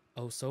safety,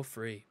 oh so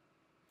free.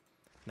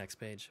 Next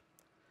page.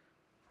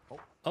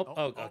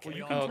 Okay.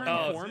 You can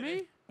turn for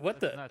me? What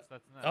That's the? nuts.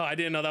 That's nuts. Oh, I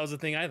didn't know that was a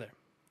thing either.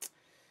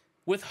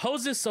 With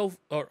hoses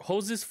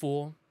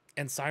full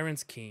and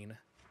sirens keen.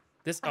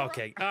 This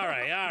okay. All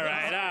right.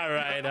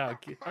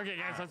 Okay. Okay,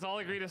 guys, let's all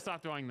agree to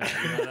stop doing that.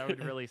 You know, that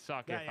would really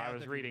suck if I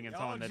was reading and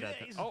someone did that.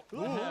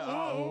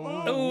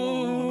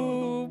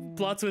 Oh,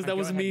 plot twist. That Go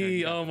was ahead,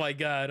 me. nerd, Oh my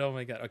god.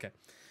 Okay.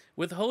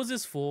 With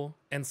hoses full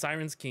and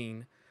sirens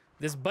keen,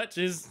 this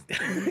butches.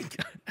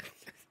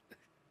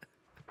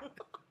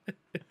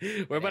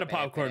 We're about to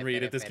popcorn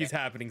read if this keeps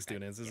happening,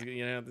 students. This,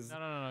 you know, this,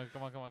 No.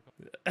 Come on.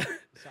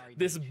 Sorry.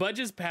 this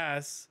budges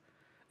pass,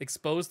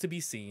 exposed to be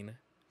seen.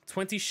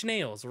 20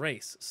 snails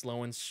race,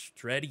 slow and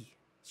steady.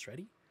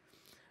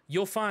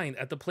 You'll find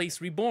at the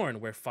place reborn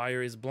where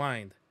fire is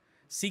blind.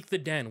 Seek the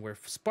den where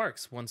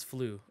sparks once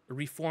flew. A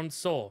reformed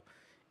soul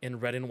in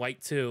red and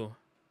white too.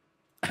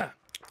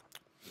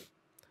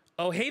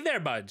 Oh, hey there,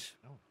 Budge.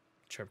 Oh.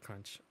 Chirp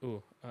crunch.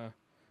 Ooh, I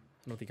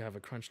don't think I have a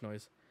crunch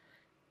noise.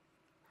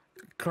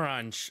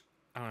 Crunch.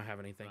 I don't have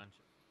anything. Crunch.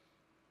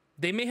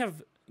 They may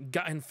have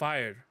gotten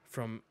fired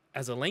from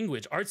as a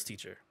language arts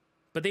teacher,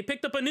 but they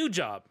picked up a new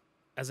job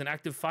as an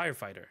active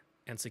firefighter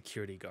and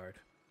security guard.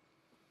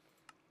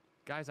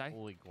 Guys, I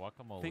Holy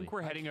guacamole. think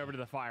we're heading over to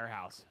the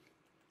firehouse.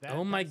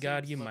 Oh my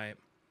god, you might.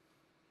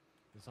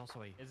 There's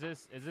also a. Is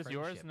this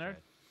yours, friendship nerd? thread.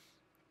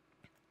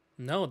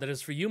 No, that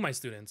is for you, my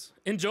students.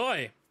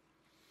 Enjoy.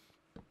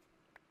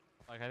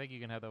 Like, I think you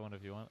can have that one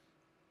if you want.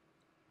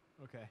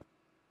 Okay.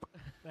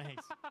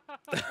 Thanks.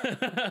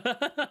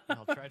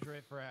 I'll treasure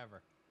it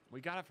forever. We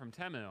got it from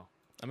Temu. I'm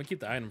gonna keep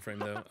the item frame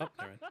though. Oh,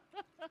 there it.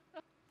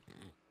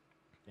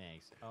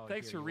 Thanks. Oh,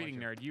 Thanks here, for you want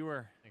reading, your- nerd. You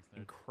were Thanks, nerd.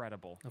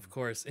 incredible. Of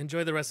course.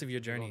 Enjoy the rest of your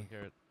Golden journey.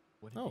 carrot.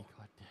 What did Oh. they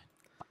call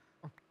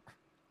it?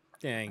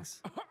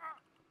 Thanks.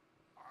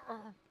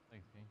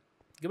 Thanks, King.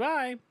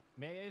 Goodbye.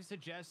 May I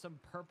suggest some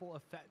purple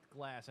effect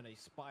glass and a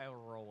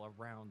spiral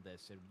around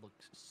this? It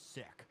looks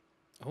sick.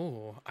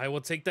 Oh, I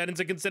will take that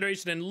into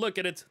consideration and look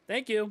at it.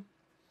 Thank you.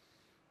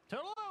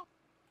 Total.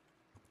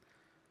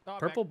 Oh,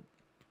 Purple.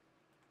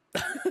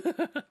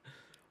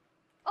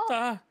 Oh,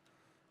 Ah,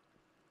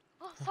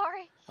 oh,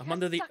 sorry. I'm You're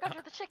under the. stuck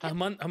under the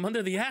chicken. I'm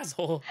under the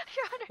asshole.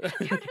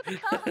 You're under the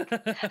cock.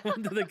 I'm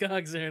under the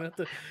cogs there. Not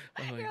the.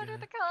 Oh my You're under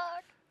god. the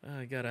cock.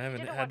 Oh god, I You haven't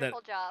did a had that.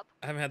 wonderful job.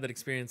 I haven't had that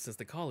experience since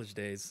the college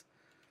days.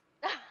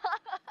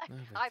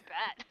 I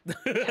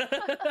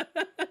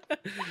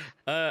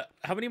bet.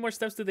 How many more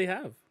steps do they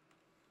have?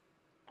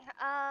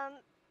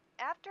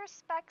 After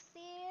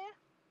Spexy,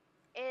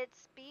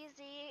 it's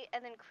BZ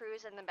and then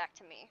Cruise and then back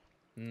to me.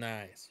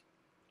 Nice.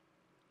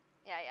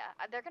 Yeah.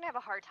 They're gonna have a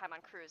hard time on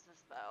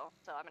cruises though,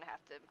 so I'm gonna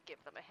have to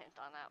give them a hint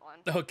on that one.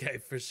 Okay,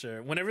 for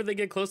sure. Whenever they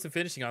get close to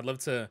finishing, I'd love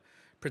to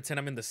pretend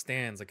I'm in the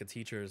stands like a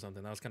teacher or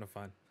something. That was kind of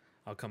fun.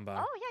 I'll come by.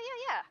 Oh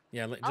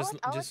yeah. Yeah, I'll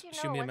just let you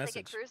shoot know me a once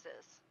they get message.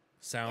 cruises.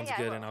 Sounds Yeah, I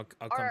good, and will.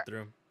 I'll come Or-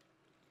 through.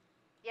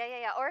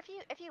 Yeah. Or if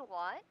you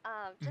want,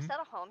 just set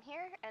a home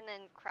here and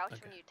then crouch when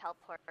Okay. you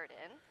teleport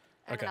in,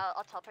 and Okay. then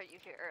I'll teleport you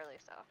here early.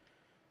 So.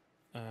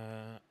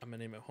 I'm gonna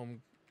name it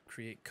Home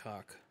Create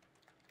Cock.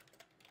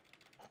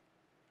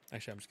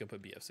 Actually, I'm just gonna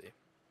put BFC.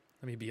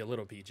 Let me be a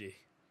little PG.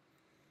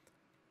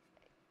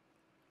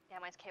 Yeah,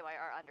 mine's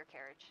KYR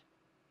undercarriage.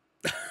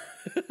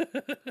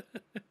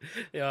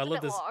 Yeah, I It's a love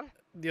bit this. long.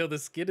 Yo, the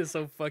skin is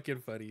so fucking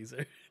funny,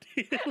 sir.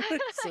 You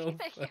look so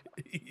Thank you.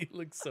 funny. You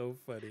look so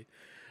funny.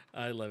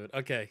 I love it.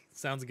 Okay,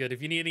 sounds good.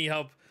 If you need any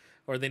help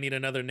or they need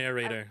another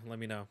narrator, let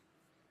me know.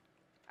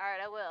 All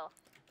right, I will.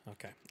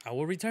 Okay, I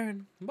will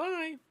return. Bye. All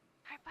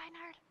right, bye,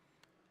 nerd.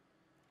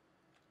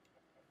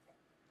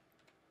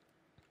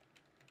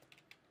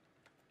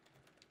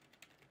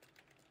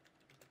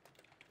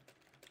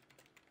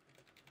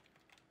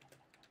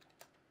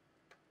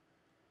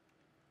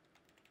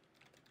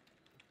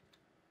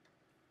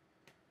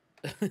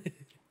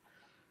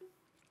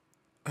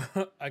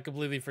 I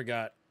completely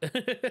forgot.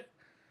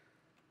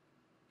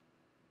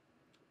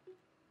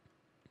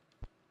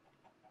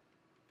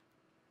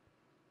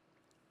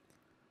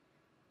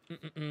 You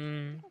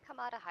can come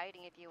out of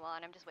hiding if you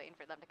want. I'm just waiting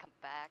for them to come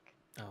back.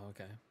 Oh,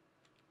 okay.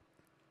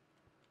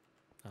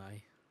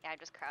 Hi. Yeah, I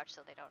just crouch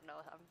so they don't know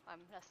I'm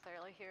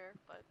necessarily here.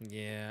 But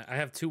Yeah, I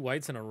have 2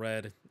 whites and a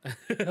red.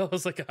 I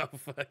was like, oh,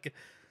 fuck.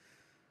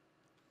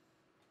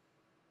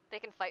 they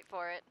can fight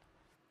for it.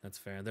 That's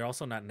fair. They're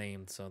also not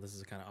named, so this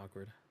is kind of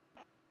awkward.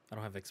 I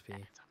don't have XP.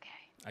 It's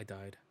okay. I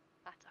died.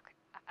 That's okay.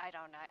 I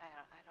don't either.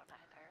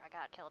 I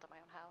got killed in my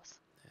own house.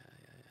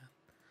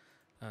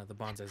 The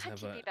bonsais have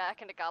TP a... back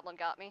and a goblin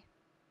got me.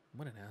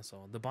 What an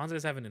asshole. The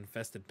bonsais have an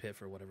infested pit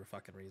for whatever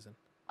fucking reason.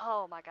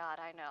 Oh my god,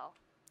 I know.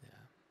 Yeah.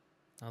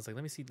 I was like,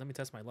 let me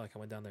test my luck. I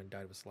went down there and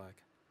died with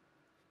slack.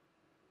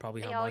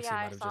 Probably how Oh Moxie yeah, might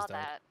I have saw just died.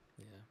 that.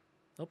 Yeah.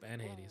 Oh,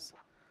 and Hades.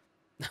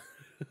 Yikes.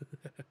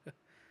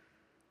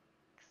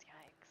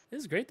 This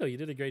is great though. You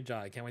did a great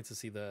job. I can't wait to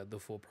see the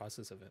full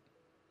process of it.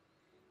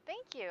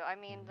 Thank you. I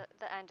mean,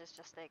 the end is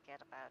just they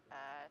get about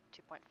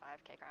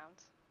 2.5k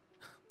crowns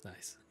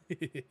Nice.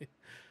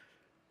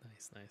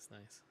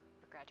 Nice.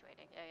 for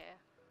graduating. Yeah.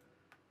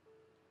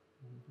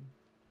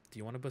 Do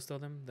you want to bestow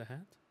them the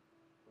hat?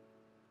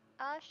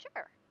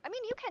 Sure. I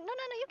mean, you can. No,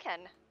 you can.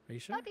 Are you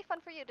sure? That'd be fun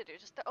for you to do.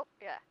 Just to, oh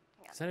yeah.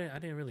 Hang on. 'Cause I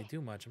didn't really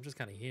do much. I'm just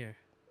kind of here.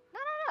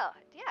 No.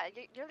 Yeah,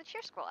 you're the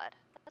cheer squad.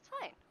 That's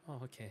fine. Oh,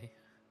 okay.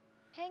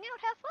 Hang out,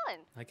 have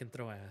fun. I can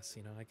throw ass.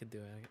 I could do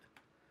it.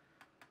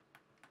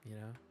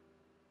 Yeah,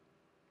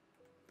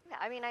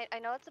 I mean, I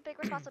know it's a big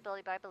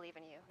responsibility, but I believe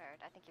in you,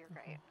 nerd. I think you're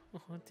great.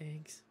 Oh,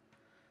 thanks.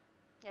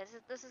 Yeah,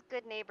 this is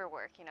good neighbor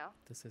work, you know.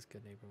 This is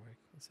good neighbor work.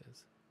 This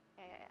is.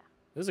 Yeah.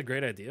 This is a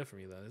great idea from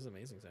you, though. This is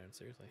amazing, Siren.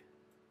 Seriously.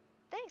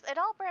 Thanks. It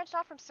all branched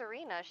off from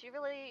Serena. She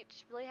really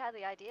had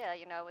the idea,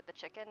 you know, with the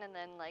chicken and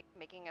then like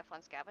making a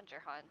fun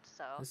scavenger hunt.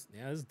 So This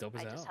is dope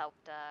as I hell. just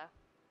helped.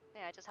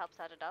 I just helped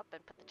set it up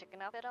and put the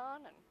chicken outfit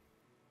on and.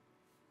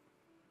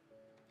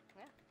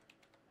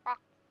 Yeah.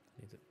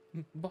 Needs it.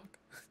 Buck.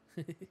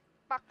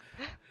 Fuck.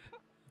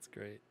 That's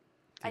great.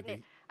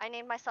 I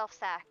named myself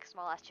Sack,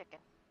 small ass chicken.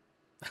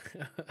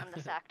 I'm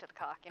the sack to the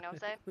cock, you know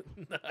what I'm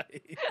saying?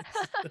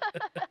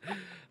 Nice.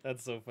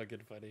 That's so fucking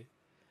funny.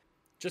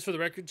 Just for the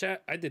record,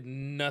 chat, I did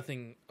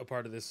nothing a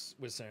part of this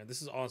with Siren.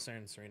 This is all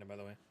Siren and Serena, by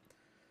the way.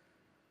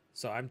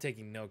 So I'm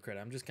taking no credit.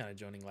 I'm just kind of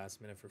joining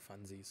last minute for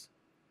funsies.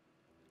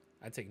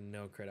 I take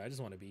no credit. I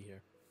just want to be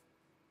here.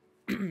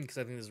 Because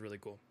I think this is really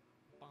cool.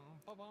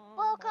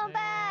 Welcome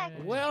back! Yay.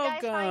 Did you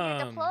guys find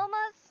your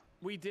diplomas?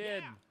 We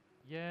did.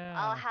 Yeah.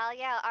 Oh, hell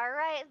yeah.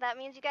 Alright, that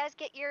means you guys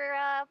get your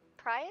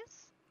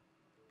prize?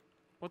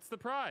 What's the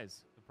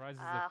prize? The prize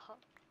is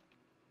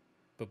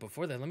But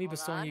before that, let me Hold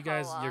bestow on on, you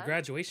guys hold your on.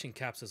 graduation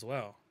caps as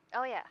well.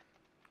 Oh, yeah.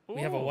 We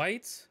have a Ooh.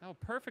 white Oh,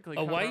 perfectly A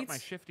covered up white? my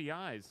shifty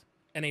eyes.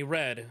 and a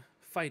red.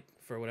 Fight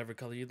for whatever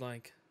color you'd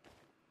like.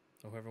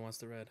 Or whoever wants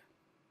the red.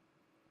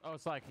 Oh,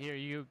 it's like here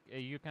you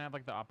can have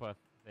like the oppa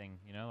thing,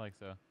 like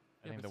so.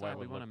 I think the white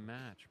we would want to look.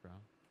 match, bro.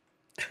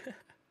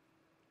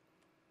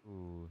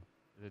 Ooh,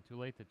 is it too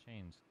late to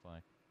change? It's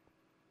like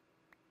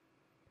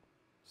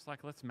Just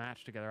like let's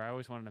match together. I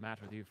always wanted to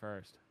match with you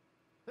first.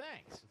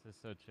 Thanks. this is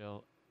so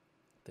chill.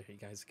 There you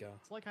guys go.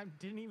 It's like I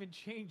didn't even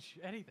change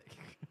anything.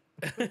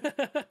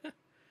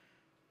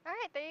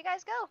 Alright, there you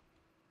guys go.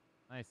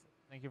 Nice.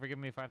 Thank you for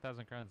giving me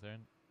 5,000 crowns,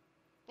 Aaron.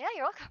 Yeah,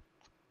 you're welcome.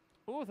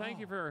 Oh, thank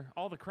you for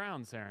all the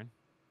crowns, Aaron.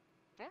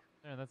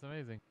 Aaron, that's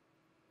amazing.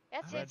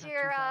 It's I got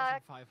your,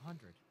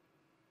 2,500.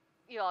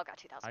 you all got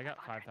 2,500. I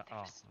got 5,000. Oh,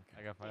 There's-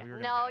 okay. I got 5. We were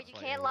No, gonna you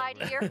gaslight can't a lie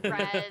little to your bit.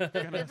 friends.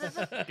 We're gonna This is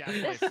gaslight Slack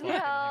and no. think we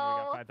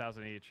got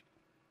 5,000 each.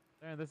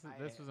 Aaron, this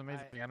was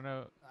amazing. I don't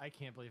know. I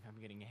can't believe I'm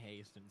getting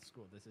hazed in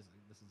school. This is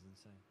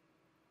insane.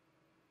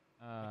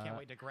 I can't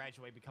wait to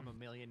graduate, become a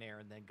millionaire,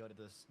 and then go to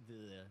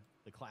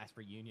the class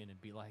reunion and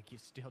be like, "You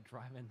still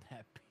driving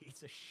that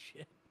piece of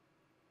shit?"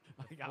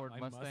 I got Ford my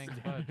Mustang,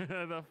 Mustang.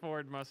 bud. The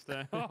Ford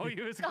Mustang. Oh,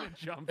 he was gonna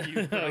jump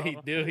you, bro. Oh, he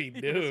knew. He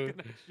was gonna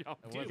jump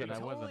I you. wasn't, We I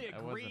totally wasn't, I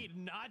wasn't. agreed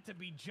not to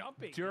be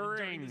jumping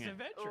During- this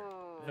adventure.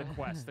 Ooh. The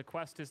quest. The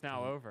quest is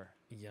now over.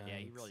 Yikes. Yeah,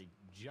 he really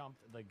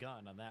jumped the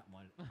gun on that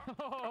one.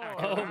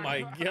 Oh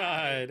my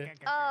god.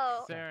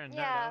 Oh, Saren, no, I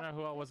yeah. don't know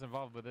who all was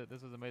involved with it.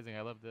 This was amazing.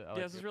 I loved it. I Yeah,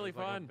 liked this is it. really It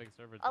was like fun. big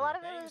server A lot too.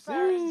 of it was Thanks,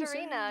 Serena.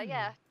 Serena.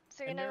 Yeah,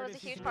 Serena was a Nerd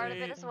is huge part of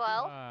it great. as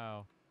well.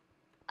 Wow.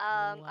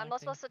 I'm also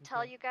supposed to tell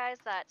Relaxing, you guys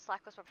that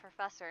Slack was a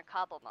professor in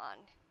Cobblemon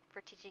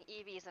for teaching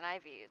EVs and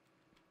IVs.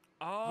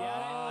 Oh.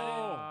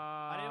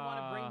 I didn't want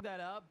to bring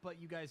that up,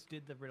 but you guys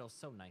did the riddle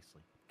so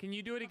nicely. Can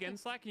you do it again,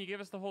 Slack? Can you give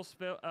us the whole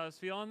spiel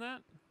on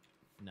that?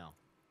 No,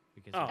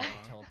 because Oh. you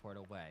have to teleport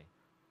away.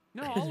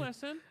 No, I'll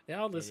listen.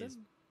 Yeah, I'll It listen. is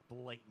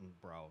blatant,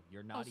 bro.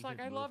 You're Oh, not even Slack,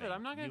 I love it. moving.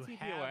 I'm not gonna You TP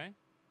have- away.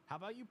 How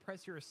about you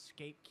press your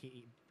escape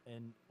key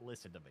and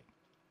listen to me?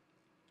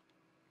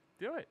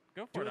 Do it.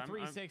 Go Do for it. a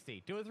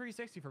 360. Do a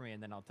 360 for me,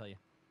 and then I'll tell you.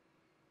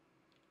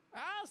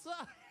 Ah, so.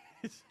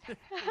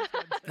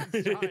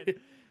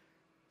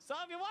 So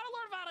if you want to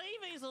learn about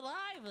EVs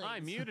and IVs, I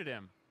muted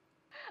him.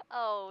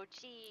 Oh,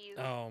 jeez.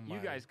 Oh my.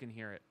 You guys can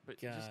hear it, but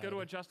just go to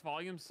God. adjust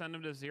volume, send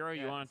them to 0.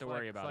 You Yeah, won't have to it's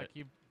worry like- about it's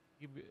it.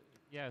 like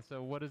yeah.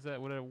 So what is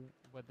that? What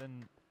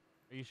then?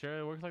 Are you sure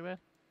it works like that?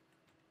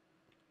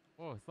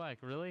 Whoa, it's like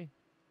really?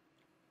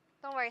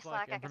 Don't worry,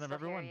 Slack, Slack. I in can front of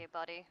still hear everyone. you,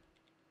 buddy.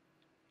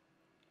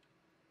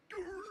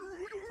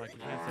 It's like you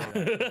can't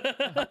say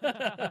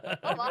that.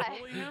 Oh my.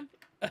 Bully him?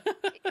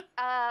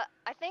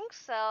 I think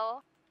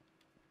so.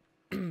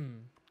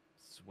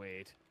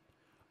 Sweet.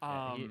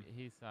 Yeah,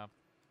 he stopped.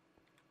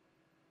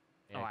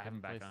 Yeah, I have him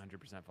couldn't back place-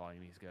 on 100%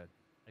 volume. He's good.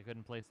 I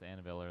couldn't place the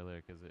Annabelle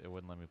earlier because it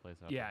wouldn't let me place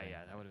it. Yeah,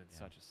 that would have been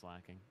such a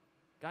slacking.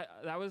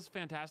 That was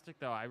fantastic,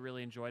 though. I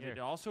really enjoyed Here, it.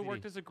 It also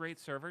worked Speedy. as a great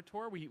server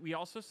tour. We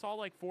also saw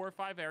like 4 or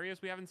 5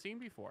 areas we haven't seen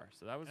before,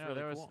 so that was Yeah,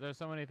 really cool. there's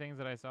so many things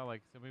that I saw,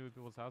 like so many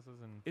people's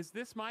houses, and Is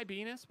this my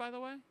Venus, by the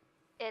way?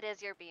 It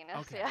is your Venus,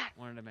 Okay, yeah.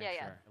 wanted to make Yeah,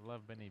 yeah. sure. I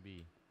love Benny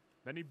B.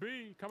 Benny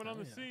B coming on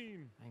Oh, the yeah.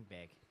 scene. I'm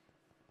big.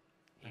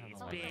 He's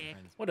Oh, big.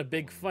 What a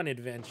big fun Not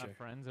adventure.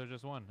 friends, or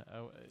just one?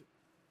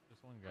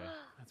 Just one guy.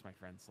 That's my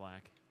friend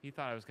Slack. He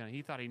thought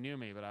he thought he knew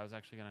me, but I was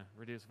actually gonna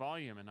reduce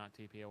volume and not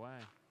TP away.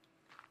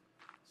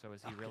 So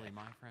is he really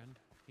my friend?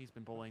 He's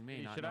been bullying me,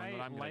 Hey, not should knowing I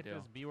what I'm gonna light do.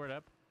 this B word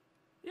up?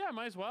 Yeah,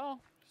 might as well.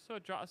 So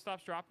it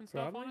stops dropping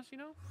stuff Probably. on us, you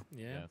know?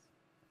 Yeah. Yes.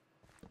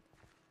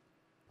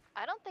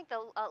 I don't think the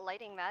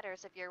lighting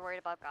matters if you're worried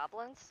about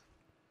goblins.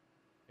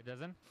 It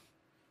doesn't?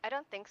 I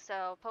don't think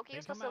so. Pokey They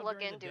was supposed come to out look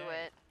during the into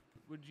day. it.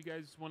 Would you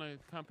guys want to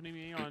accompany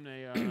me on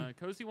a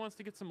Cozy wants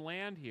to get some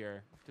land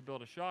here to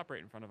build a shop right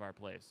in front of our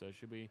place. So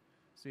should we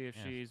see if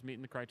Yes. she's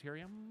meeting the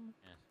criteria?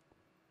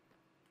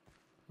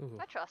 Ooh.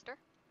 I trust her.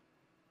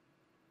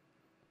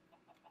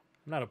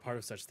 I'm not a part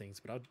of such things,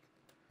 but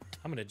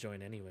I'm gonna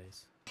join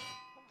anyways. What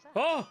was that?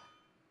 Oh,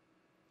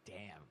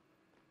 Damn.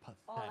 Oh,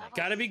 Pathetic. that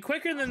gotta be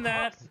quicker than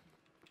that. Close.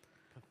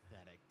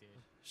 Pathetic, dude.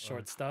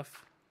 Short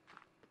stuff.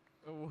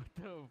 Oh, what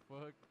the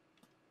fuck?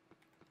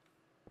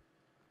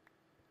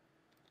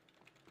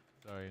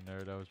 Sorry,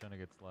 nerd. I was trying to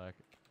get Slack.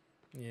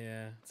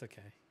 Yeah, it's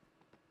okay.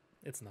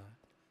 It's not.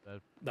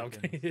 That No,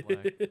 frickin'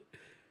 okay.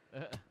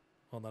 Slack.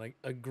 Hold on,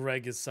 a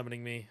Greg is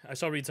summoning me. I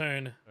shall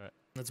return. Alright.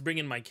 Let's bring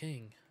in my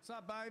king. What's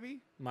up, baby?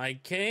 My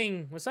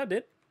king. What's up,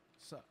 dude?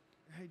 So,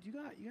 hey, you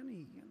got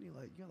any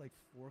like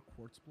 4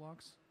 quartz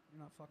blocks you're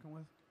not fucking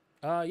with?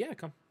 Yeah,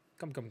 come.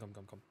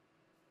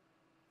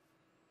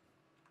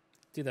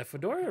 Dude, that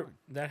fedora,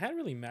 that hat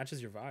really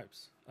matches your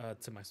vibes.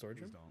 To my storage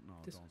Please room. don't. No,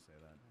 Just- don't say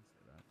that. Don't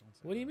say that. Don't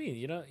say What do you that.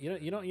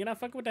 mean? You're not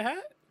fucking with the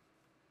hat?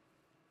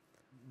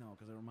 No,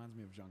 because it reminds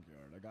me of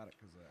Junkyard. I got it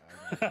because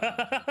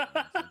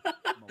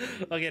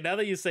Okay, now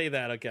that you say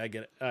that, okay, I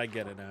get it. I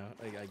get it now.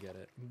 I get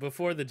it.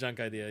 Before the junk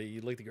idea,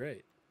 you looked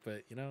great,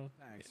 but you know.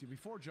 Thanks. See,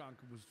 before junk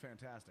was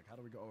fantastic. How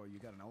do we go? Oh, you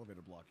got an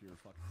elevator block. You're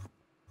fucking.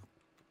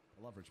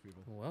 I love rich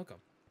people. Welcome.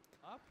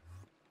 Up.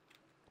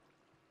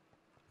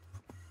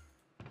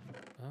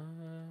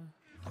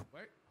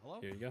 Wait. Hello.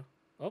 Here you go.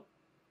 Oh,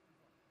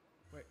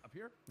 Wait. Up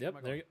here. yep. Oh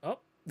my There you God. go.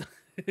 Oh. Up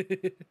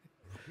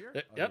here.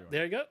 Oh, Yep.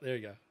 There you go. There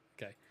you go.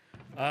 Okay.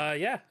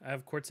 Yeah, I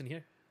have quartz in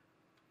here.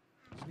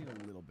 I just need a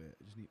little bit.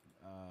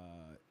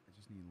 I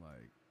just need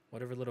like.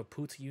 Whatever little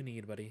poot you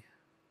need, buddy.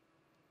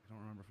 I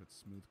don't remember if it's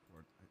smooth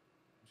quartz.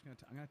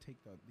 I'm gonna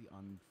take the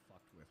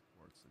unfucked with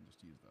quartz and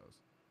just use those.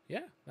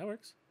 Yeah, that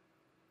works.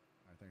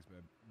 All right. Thanks,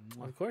 babe.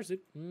 Mwah. Of course,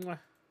 dude. Mwah.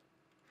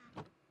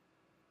 Hey,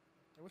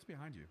 what's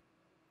behind you?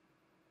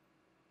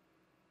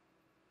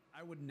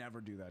 I would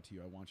never do that to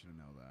you. I want you to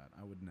know that.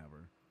 I would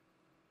never.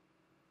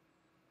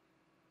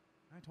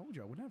 I told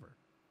you I would never.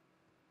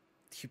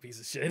 You piece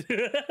of shit.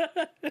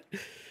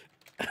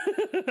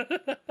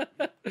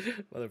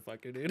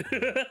 Motherfucker, dude.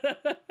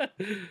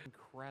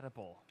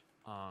 Incredible.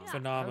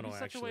 Phenomenal,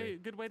 Such actually. a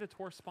good way to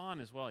tour spawn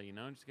as well, you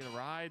know? Just get a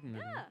ride and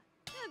Yeah.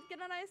 Get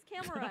a nice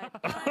camera ride.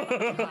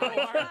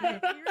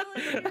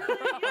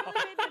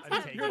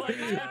 You're like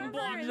 10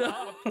 blocks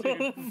off,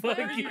 dude. Fuck What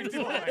are you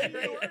doing?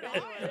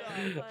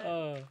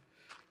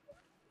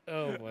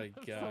 Oh my I'm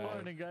still god.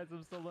 learning, guys.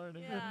 I'm still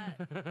learning.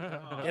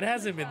 Yeah. It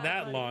hasn't been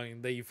that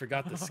long that you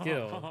forgot the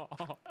skill.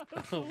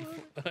 Oh my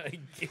Sorry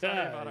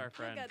about god. our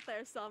friend. You'll get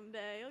there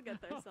someday. You'll get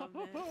there someday.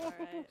 All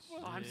right.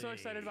 Oh, I'm so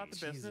excited about the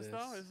business, though.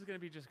 Jesus. This is going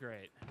to be just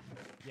great.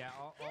 Yeah,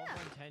 all the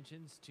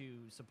intentions to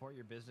support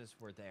your business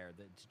were there.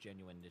 That's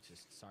genuine. It's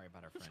just sorry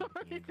about our friend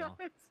with the anvil.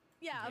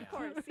 Yeah, Yeah. of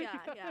course. Yeah,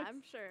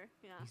 I'm sure.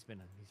 Yeah. He's been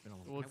a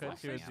little. We'll bit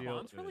cut you a flushing deal.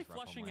 out. It's really It was rough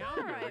on flushing my out. All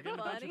here. We're right, getting a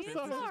bunch of buddy. It's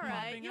businesses all right.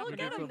 popping You'll up. We get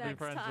can him still be next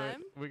friends, right?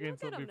 time. We can You'll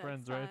still get be him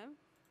friends, next right? time.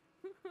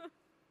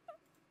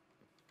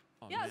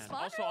 Oh, Yeah, man.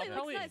 spawn Also, really I'll looks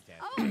probably... nice. Dad.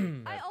 Oh,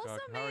 I Yes, also Doc.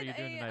 How are made you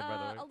doing tonight, by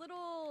the way? a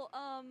little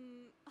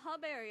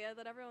hub area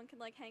that everyone can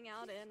like hang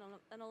out in,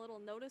 and a little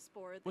notice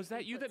board. Was can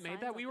that you put that made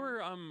signs that? up We in. were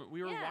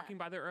Yeah. walking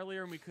by there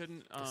earlier and we couldn't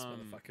This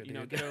motherfucker, you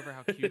know dude. get over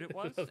how cute it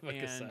was. Motherfucker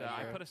And side,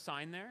 I bro. put a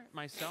sign there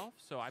myself,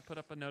 so I put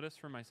up a notice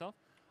for myself.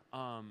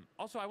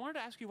 Also, I wanted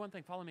to ask you one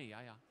thing. Follow me. Yeah.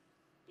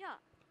 Yeah.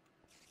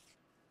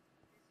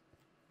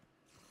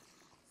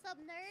 Sup,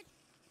 nerd?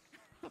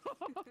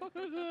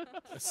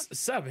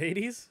 Sup,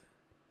 Hades?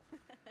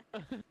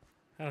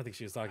 I don't think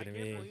she was talking to I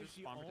can't me. believe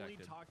she Spawn only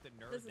protected. talked to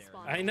nerd This is there.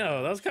 spawn I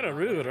know, that was kind of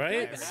rude,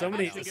 right? Wait, So what?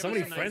 many, Actually, so give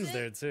many us a nice- friends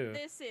there too.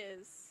 This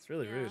is. It's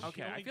really yeah. rude.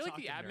 Okay, I only feel like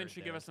talked the to admin nerd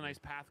should give there, us a nice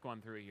path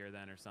going through here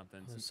then or something.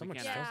 There's Since so we much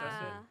can't stuff access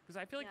there. it. Because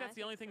I feel like Yeah, that's I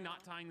the only think thing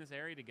not so. tying this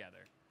area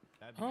together.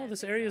 That'd be Oh, nice.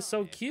 this think area is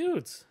so so.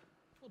 cute.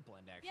 Little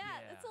blend action. Yeah,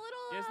 it's a Yeah,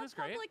 little isn't this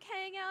great? public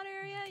hangout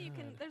area. You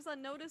can. God. There's a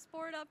notice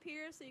board up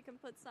here, so you can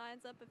put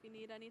signs up if you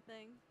need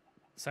anything.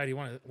 Side, you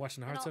want to watch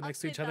And I'll Naruto next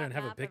to update each other that and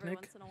have a map every picnic?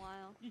 once in a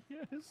while.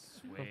 Yes. Oh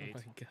Sweet.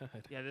 my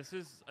god. Yeah, this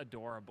is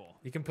adorable.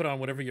 You can put on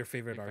whatever your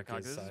favorite Big arc Fat Cock.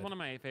 is. This is Side. one of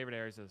my favorite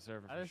areas of the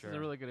server for This sure. is a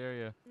really good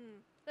area.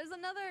 There's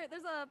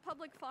a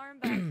public farm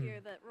back here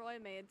that Roy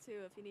made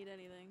too. If you need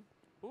anything.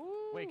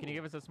 Ooh. Wait, can you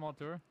give us a small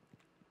tour?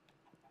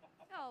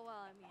 Oh well,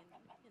 I mean,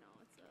 you know,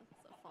 it's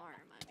a farm.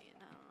 I mean,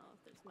 I don't know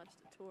if there's much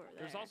to tour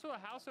there. There's also a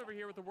house over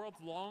here with the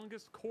world's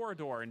longest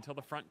corridor until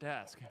the front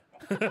desk.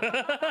 It's gonna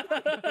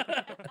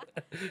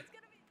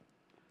be.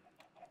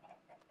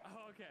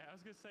 Oh, Okay, I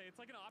was gonna say it's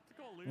like an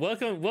optical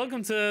illusion.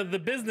 Welcome to the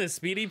business,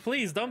 Speedy.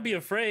 Please don't be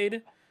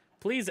afraid.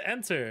 Please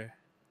enter.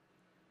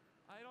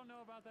 I don't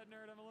know about that,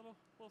 nerd. I'm a little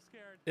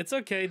scared. It's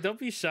okay. Don't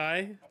be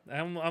shy.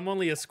 I'm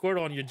only a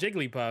Squirtle on your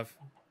Jigglypuff.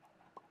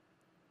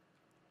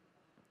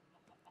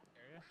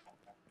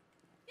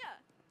 Yeah.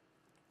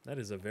 That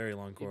is a very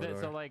long corridor.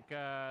 So like,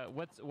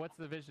 what's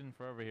the vision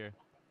for over here?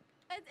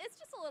 It's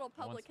just a little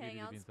public Speedy to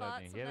hangout be inside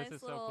spot. me. Some Yeah, nice this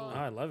is so little, cool. Oh,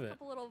 I love it.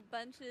 couple little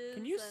benches.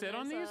 Can you and sit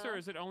on there's these, or a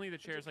is it only the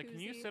chairs? Like, can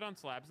you jacuzzi. sit on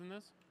slabs in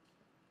this?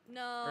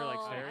 No. Or like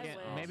I stairs? wish.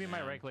 Oh, Maybe my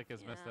man. right click is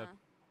messed up.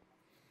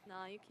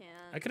 No, you can't.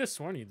 I could have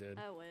sworn you did.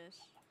 I wish.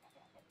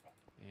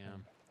 Yeah.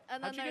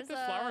 And How'd then you get there's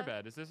this flower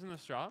bed? Is this in the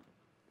shop?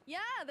 Yeah,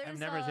 there's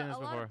never seen this a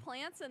lot before. of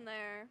plants in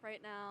there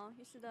right now.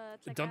 You should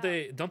check Don't out.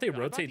 they Forgot about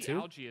rotate the too?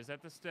 Algae, is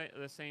that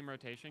the same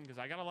rotation? Because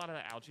I got a lot of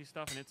the algae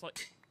stuff, and it's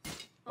like.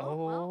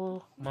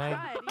 Oh my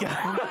Tried, you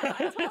god. tried.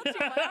 I told you,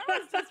 my arm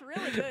was just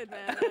really good,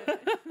 man.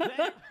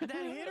 That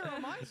hit her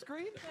on my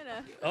screen. You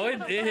know. Oh, it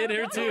hit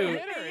her too.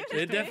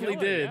 It definitely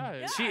did.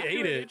 Yeah, She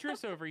ate it.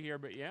 Citrus over here,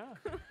 but yeah.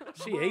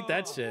 She ate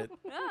that shit.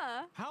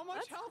 Yeah. How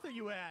much health are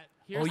you at?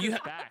 Here's Oh, you his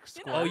ha- back,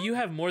 You squirrel. Oh, you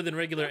have more than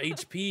regular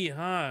HP,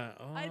 huh?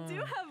 Oh. I do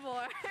have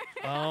more.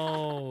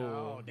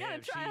 Oh. You gotta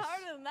try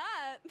harder than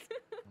that.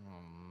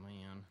 Oh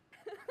man.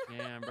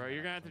 Damn, bro,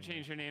 you're gonna have to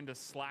change your name to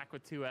Slack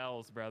with 2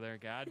 L's, brother.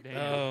 God damn.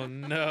 Oh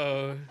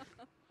no.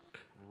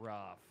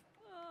 Rough.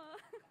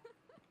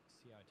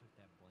 See how I took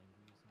that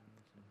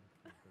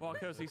blame. Well,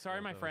 Cozy,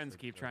 sorry my friends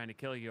keep trying to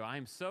kill you.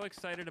 I'm so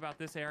excited about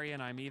this area,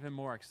 and I'm even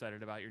more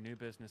excited about your new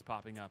business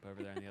popping up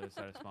over there on the other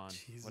side of Spawn.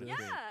 What a Yeah,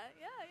 treat.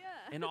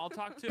 yeah. And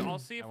I'll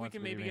see if we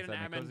can maybe get an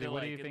admin to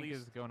What do like you at think least.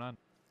 is going on?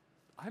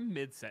 I'm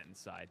mid-sentence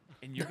side,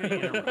 and you're gonna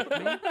interrupt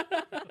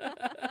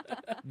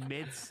me?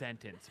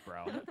 Mid-sentence,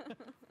 bro.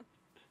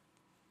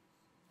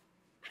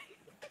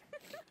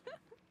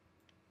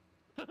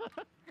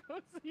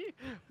 Cozy,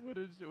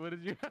 what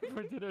did you have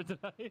for dinner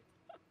tonight?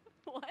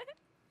 What?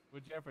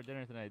 What'd you have for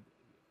dinner tonight?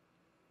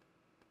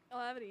 Oh,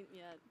 I haven't eaten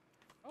yet.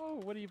 Oh,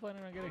 what are you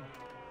planning on getting?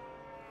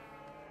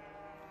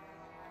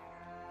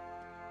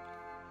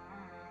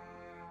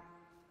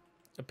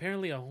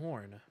 Apparently a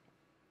horn.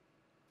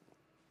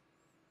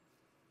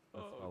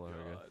 Let's follow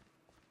her, guys.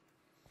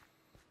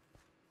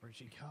 Where'd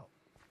she go?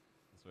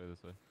 This way,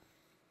 this way.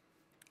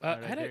 I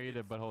I had dare a, you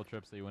to butthole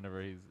Tripsy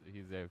whenever he's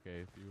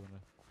okay if you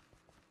wanna.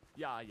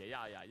 Yeah.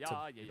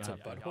 it's a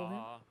butthole here?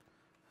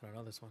 I don't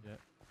know this one. Yeah.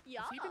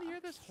 Yeah. Has he been here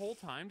this whole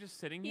time, just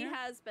sitting He here?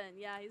 has been.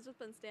 Yeah, he's just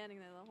been standing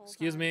there the whole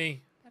Excuse time.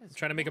 me. That I'm is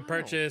trying to make a wild.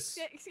 purchase.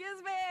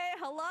 Excuse me.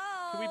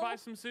 Hello. Can we buy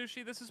some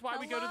sushi? This is why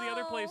we go to the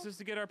other Hello? places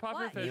to get our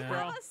puffer What? fish, You bro.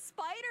 have a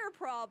spider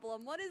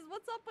problem.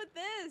 What's up with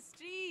this?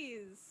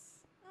 Jeez.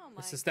 Oh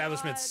my This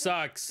establishment God.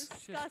 sucks. It's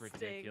just Disgusting.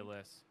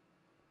 ridiculous.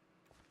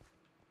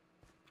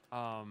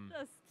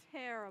 Just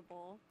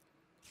terrible.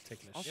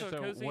 Taking a Also, shit. so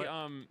Cozy, what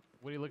are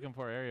you looking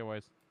for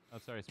area-wise? Oh,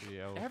 sorry, sweetie.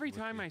 every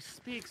time I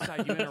speak,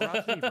 Side, you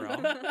interrupt me, bro.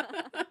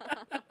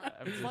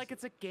 It's like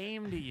it's a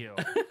game to you.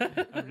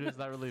 I'm just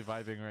not really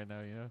vibing right now,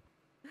 you know?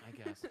 I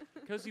guess.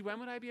 Cozy, when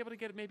would I be able to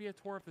get maybe a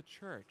tour of the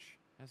church?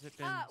 Has it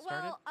been started?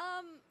 Well,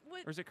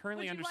 Or is it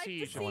currently would you under like to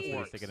siege? see- and Wants what to be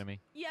works? sticking to me.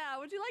 yeah,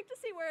 would you like to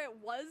see where it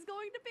was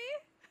going to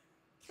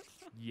be?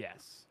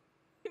 Yes.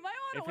 You might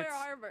want If to wear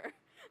it's- armor.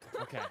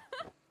 Okay.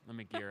 Let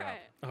me gear up.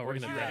 Alright. Oh, we're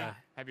Where's gonna your- die.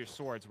 Have your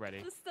swords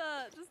ready. Just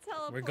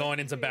teleport. We're going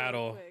into to me real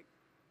battle. quick.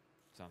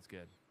 Sounds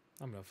good.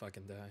 I'm gonna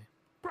fucking die.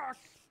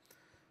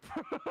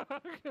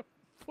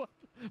 What?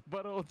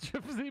 Butthole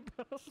Tripsy,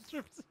 butthole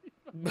Tripsy.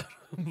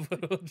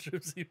 Butthole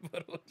Tripsy,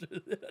 butthole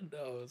Tripsy.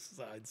 No,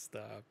 side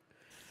stop.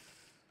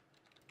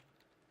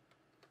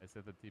 I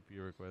sent the TP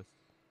request.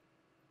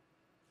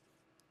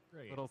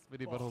 Great. Butthole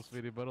sweetie, butthole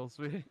sweetie, butthole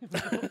sweetie.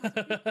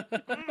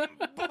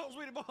 Balls,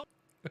 sweetie, balls.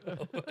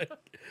 Oh, my-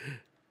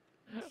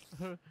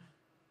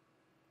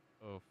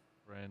 Oh,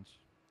 French.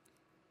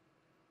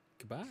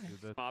 Goodbye.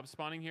 Dude, that- Mob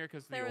spawning here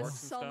because the There orcs was and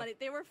so stuff. many.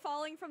 They were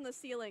falling from the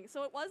ceiling.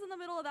 So it was in the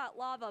middle of that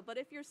lava, but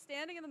if you're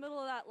standing in the middle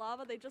of that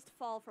lava, they just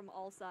fall from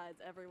all sides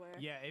everywhere.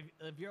 Yeah,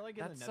 if you're like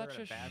in That's the nether such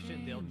at a a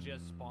bastion, they'll shame.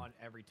 just spawn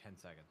every 10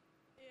 seconds.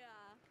 Yeah.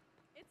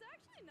 It's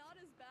actually not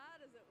as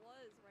bad as it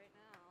was right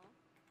now.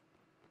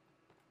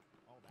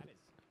 Oh, that is.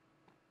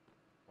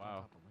 Wow.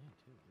 On top of land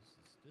too. This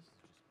is just.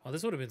 Oh,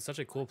 this would have been such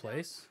a cool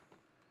place.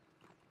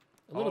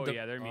 A little Oh, bit.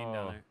 yeah, they're mean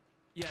down there.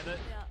 Yeah, the,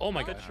 Yeah. Oh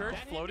my the god. church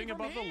That hit floating me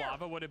from above the here.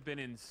 lava would have been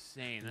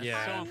insane. That's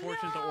Yeah. so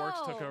unfortunate the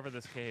orcs took No. over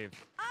this cave.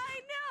 I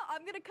know.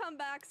 I'm gonna come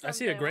back. I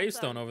see a someday once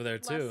gravestone I'm over there,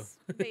 too. less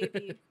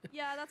Baby.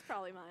 Yeah, that's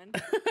probably mine.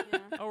 Yeah.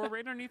 Oh, we're right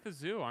underneath the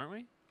zoo, aren't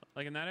we?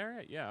 Like in that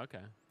area? Yeah, okay.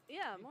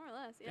 Yeah, more or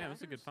less. Yeah. Yeah,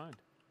 that's a good find.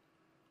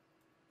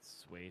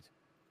 Sweet.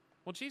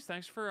 Well, geez,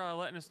 thanks for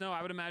letting us know.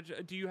 I would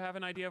imagine. Do you have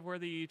an idea of where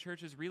the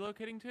church is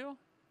relocating to?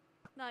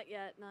 Not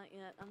yet. Not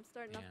yet. I'm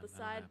starting up Damn, the that'll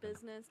side happen.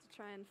 business to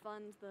try and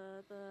fund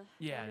the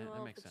Yeah, renewal that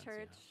of makes the sense.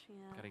 church. Yeah.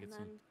 Yeah. Gotta get and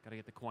some. then, Gotta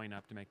get the coin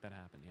up to make that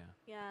happen. Yeah.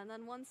 yeah, and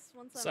then once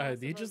I'm Sorry, less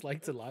do you of just a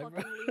like to lie, bro?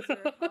 fucking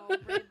loser, I'll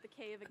raid the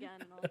cave again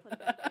and I'll put it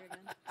back here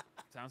again.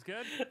 Sounds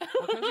good.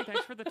 Well, Cozy,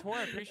 thanks for the tour.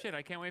 I appreciate it.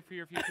 I can't wait for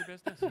your future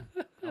business. I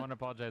want to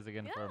apologize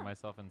again for Yeah.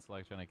 myself and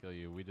Slack trying to kill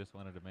you. We just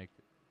wanted to make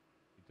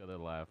each other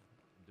laugh.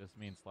 Just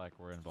me and Slack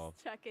were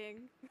involved.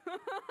 Checking.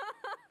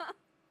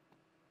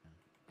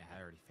 Yeah,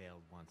 I already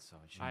failed once, so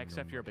I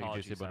accept your Thank you,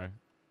 apologies. Juicy Bunner.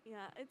 Yeah,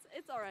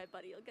 it's all right,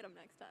 buddy. You'll get him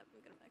next time.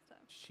 You'll get him next time.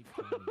 She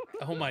called me.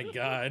 Oh my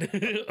god.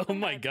 Oh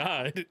my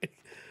god.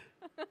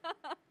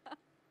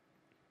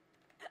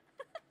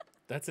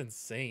 That's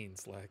insane,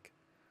 Slack.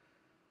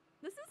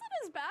 This isn't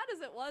as bad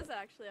as it was,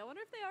 actually. I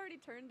wonder if they already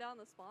turned down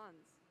the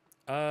spawns.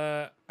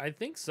 I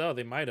think so.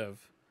 They might have.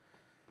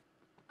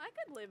 I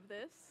could live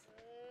this.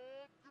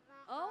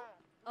 Oh?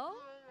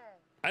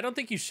 I don't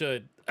think you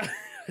should.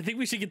 I think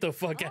we should get the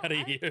fuck out of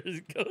here, I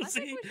think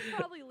Cozy. we should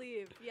probably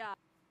leave. Yeah.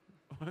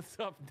 What's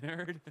up,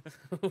 nerd?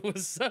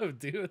 What's up,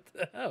 dude? What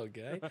the hell,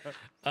 guy?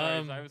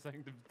 Sorry, I was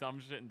saying the dumb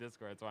shit in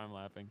Discord, that's why I'm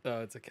laughing.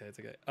 Oh, it's okay. It's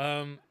okay.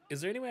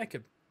 Is there any way I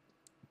could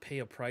pay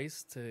a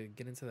price to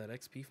get into that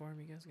XP farm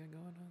you guys got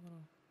going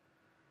on?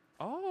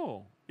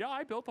 Oh, yeah,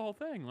 I built the whole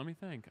thing. Let me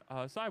think.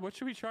 Sai, what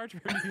should we charge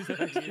for using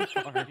that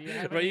XP farm? Do you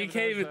have Bro, any you of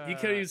can't those, even you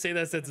can't even say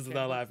that sentence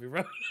without enchant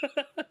laughing,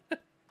 bro.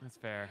 That's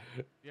fair.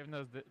 Do you have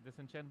those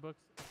disenchant books?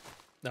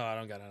 No, I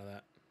don't got none of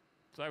that.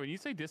 Sai, when you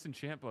say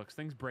disenchant books,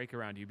 things break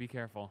around you. Be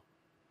careful.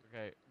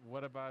 Okay,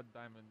 what about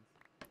diamonds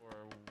or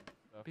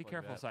stuff Be like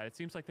careful, that? Sai. It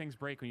seems like things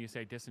break when you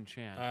say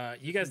disenchant.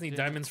 You guys need Disenchant.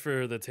 diamonds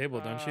for the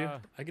table, don't you? Uh,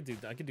 I could do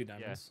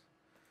diamonds.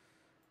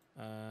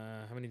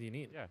 How many do you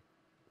need? Yeah.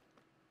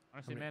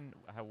 Honestly, many- man,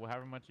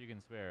 however much you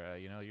can spare.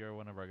 You know, you're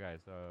one of our guys,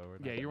 so we're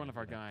not Yeah, you're gonna, one of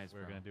our you know, guys,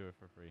 We're bro. gonna do it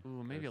for free.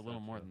 Ooh, maybe a Just little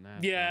so more chill. than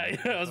that. Yeah,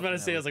 bro. I was about to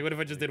say, I was like, what if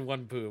I Something just did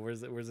one poo?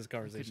 Where's this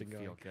conversation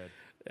Didn't going? feel good.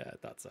 Yeah, I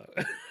thought so.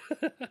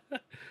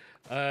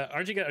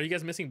 Are you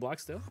guys missing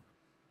blocks still?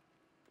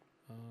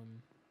 No.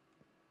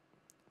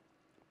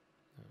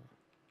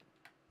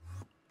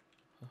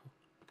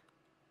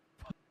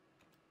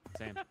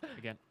 Same.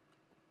 Again.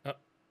 Oh.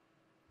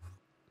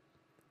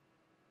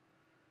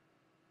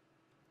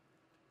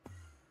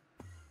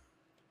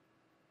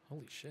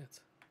 Holy shit.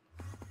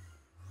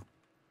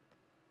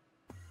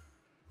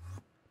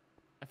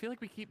 I feel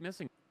like we keep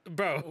missing.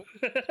 Bro.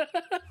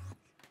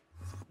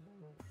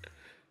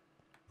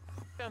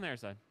 Down there,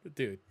 Sai.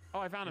 Dude. Oh,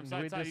 I found him. Do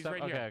Sai, we Sai, just he's stop-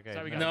 right okay, here. okay,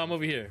 Sai, we no, got No, him. I'm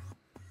over here.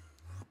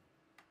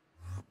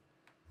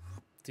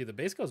 Dude, the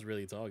base goes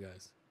really tall,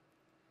 guys.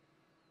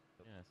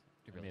 Yes,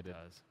 It I really made it.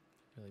 does.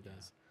 It really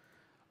does.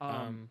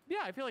 Yeah,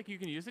 I feel like you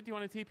can use it. Do you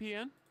want to TP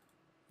in?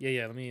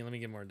 Yeah, let me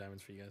get more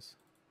diamonds for you guys.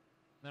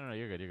 No,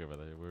 you're good,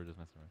 brother. We were just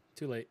messing around.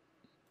 Too late.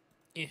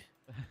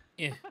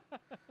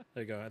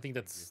 There you go. I think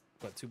that's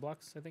what, 2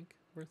 blocks, I think,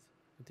 worth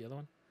with the other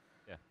one.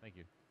 Yeah, thank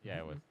you. Yeah,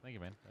 it was. Thank you,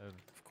 man.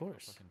 Of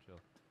course. Fucking chill.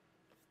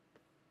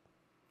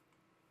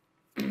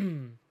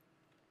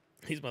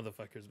 These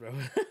motherfuckers, bro.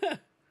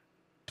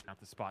 Out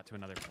the spot to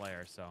another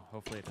player, so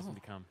hopefully it doesn't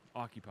become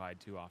occupied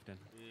too often.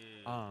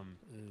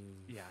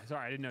 Yeah,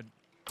 sorry, I didn't know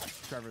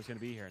Trevor was gonna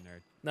be here, nerd.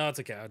 No, it's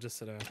okay. I'll just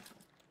sit down.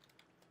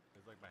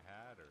 It's like my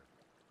hat or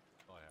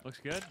all I have. Looks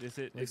good. Is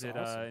it Looks is it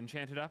awesome.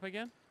 enchanted up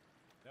again?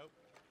 Nope.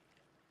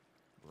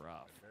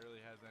 Rough. It barely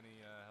has any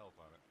help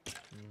on it.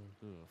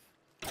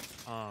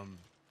 Oof.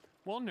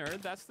 Well,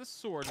 nerd, that's the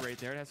sword right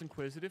there. It has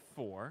Inquisitive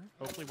 4.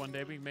 Hopefully one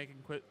day we can make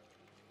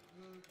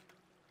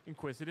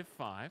Inquisitive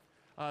 5.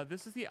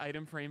 This is the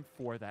item frame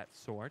for that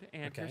sword,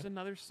 and here's Okay.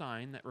 another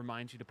sign that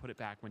reminds you to put it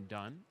back when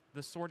done.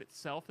 The sword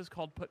itself is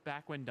called Put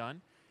Back When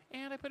Done,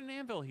 and I put an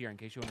anvil here in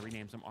case you want to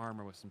rename some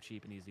armor with some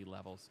cheap and easy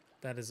levels.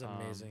 That is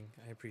amazing.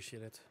 I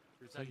appreciate it.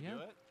 Here's So, how you yeah. do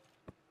it.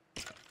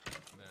 And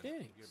then you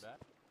Thanks. give it back.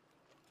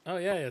 Oh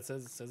yeah, it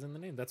says in the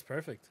name. That's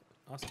perfect.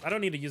 Awesome. I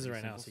don't need to use it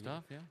right now. Simple So you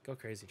stuff, yeah. go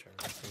crazy, Trevor.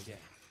 That's crazy.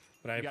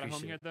 But I You got a appreciate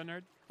home here, it. though,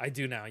 nerd? I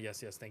do now.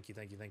 Yes. Thank you.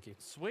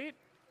 Sweet.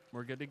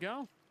 We're good to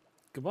go.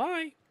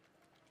 Goodbye.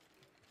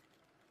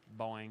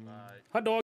 Boing. Bye. Hot dog.